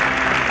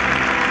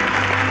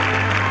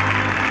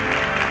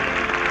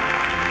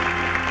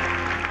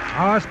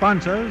 Our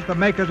sponsors, the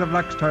makers of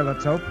Lux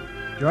Toilet Soap,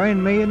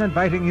 join me in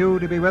inviting you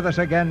to be with us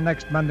again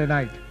next Monday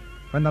night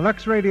when the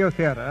Lux Radio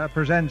Theatre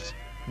presents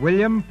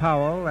William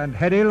Powell and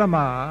Hedy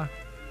Lamarr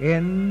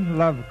in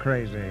Love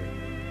Crazy.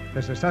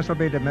 This is Cecil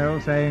B. DeMille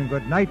saying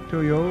good night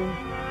to you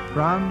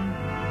from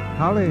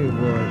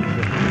Hollywood.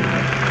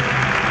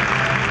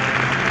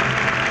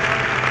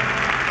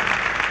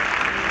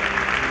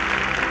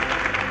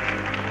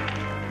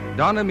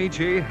 Don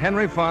Ameche,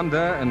 Henry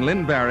Fonda, and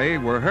Lynn Barry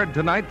were heard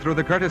tonight through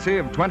the courtesy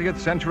of 20th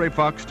Century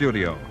Fox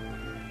Studio.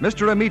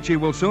 Mr. Ameche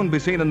will soon be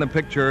seen in the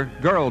picture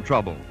Girl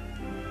Trouble,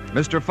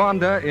 Mr.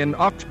 Fonda in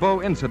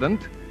Oxbow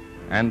Incident,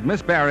 and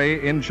Miss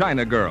Barry in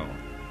China Girl.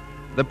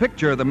 The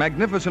picture, The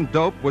Magnificent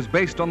Dope, was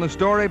based on the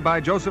story by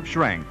Joseph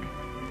Schrank.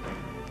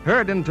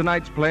 Heard in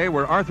tonight's play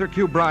were Arthur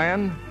Q.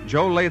 Bryan,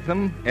 Joe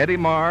Latham, Eddie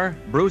Marr,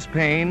 Bruce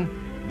Payne,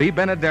 B.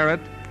 Benaderet,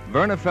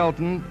 Verna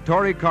Felton,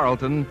 Torrey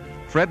Carlton,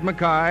 Fred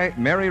Mackay,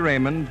 Mary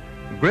Raymond,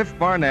 Griff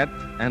Barnett,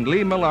 and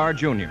Lee Millar,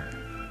 Jr.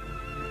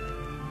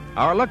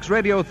 Our Lux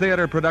Radio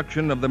Theatre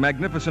production of The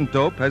Magnificent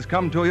Dope has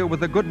come to you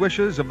with the good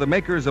wishes of the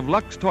makers of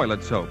Lux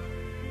Toilet Soap,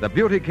 the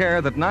beauty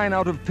care that 9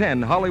 out of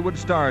 10 Hollywood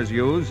stars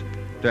use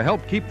to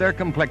help keep their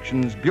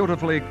complexions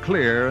beautifully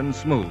clear and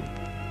smooth.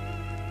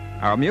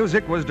 Our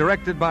music was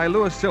directed by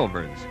Louis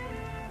Silvers.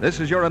 This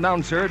is your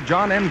announcer,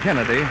 John M.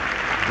 Kennedy,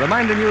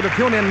 reminding you to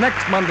tune in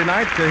next Monday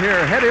night to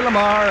hear Hedy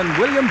Lamarr and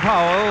William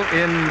Powell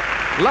in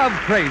Love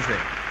Crazy.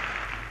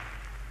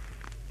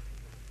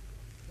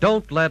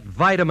 Don't let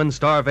vitamin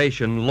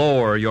starvation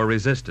lower your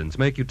resistance,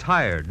 make you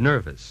tired,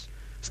 nervous.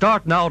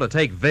 Start now to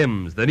take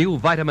Vims, the new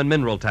vitamin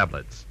mineral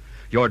tablets.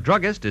 Your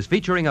druggist is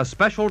featuring a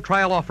special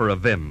trial offer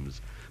of Vims.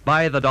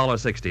 Buy the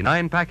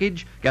 $1.69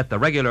 package, get the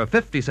regular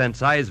 50-cent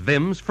size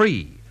Vims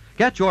free.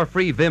 Get your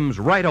free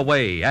Vims right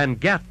away and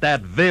get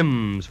that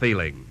Vims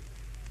feeling.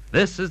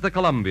 This is the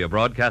Columbia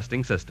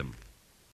Broadcasting System.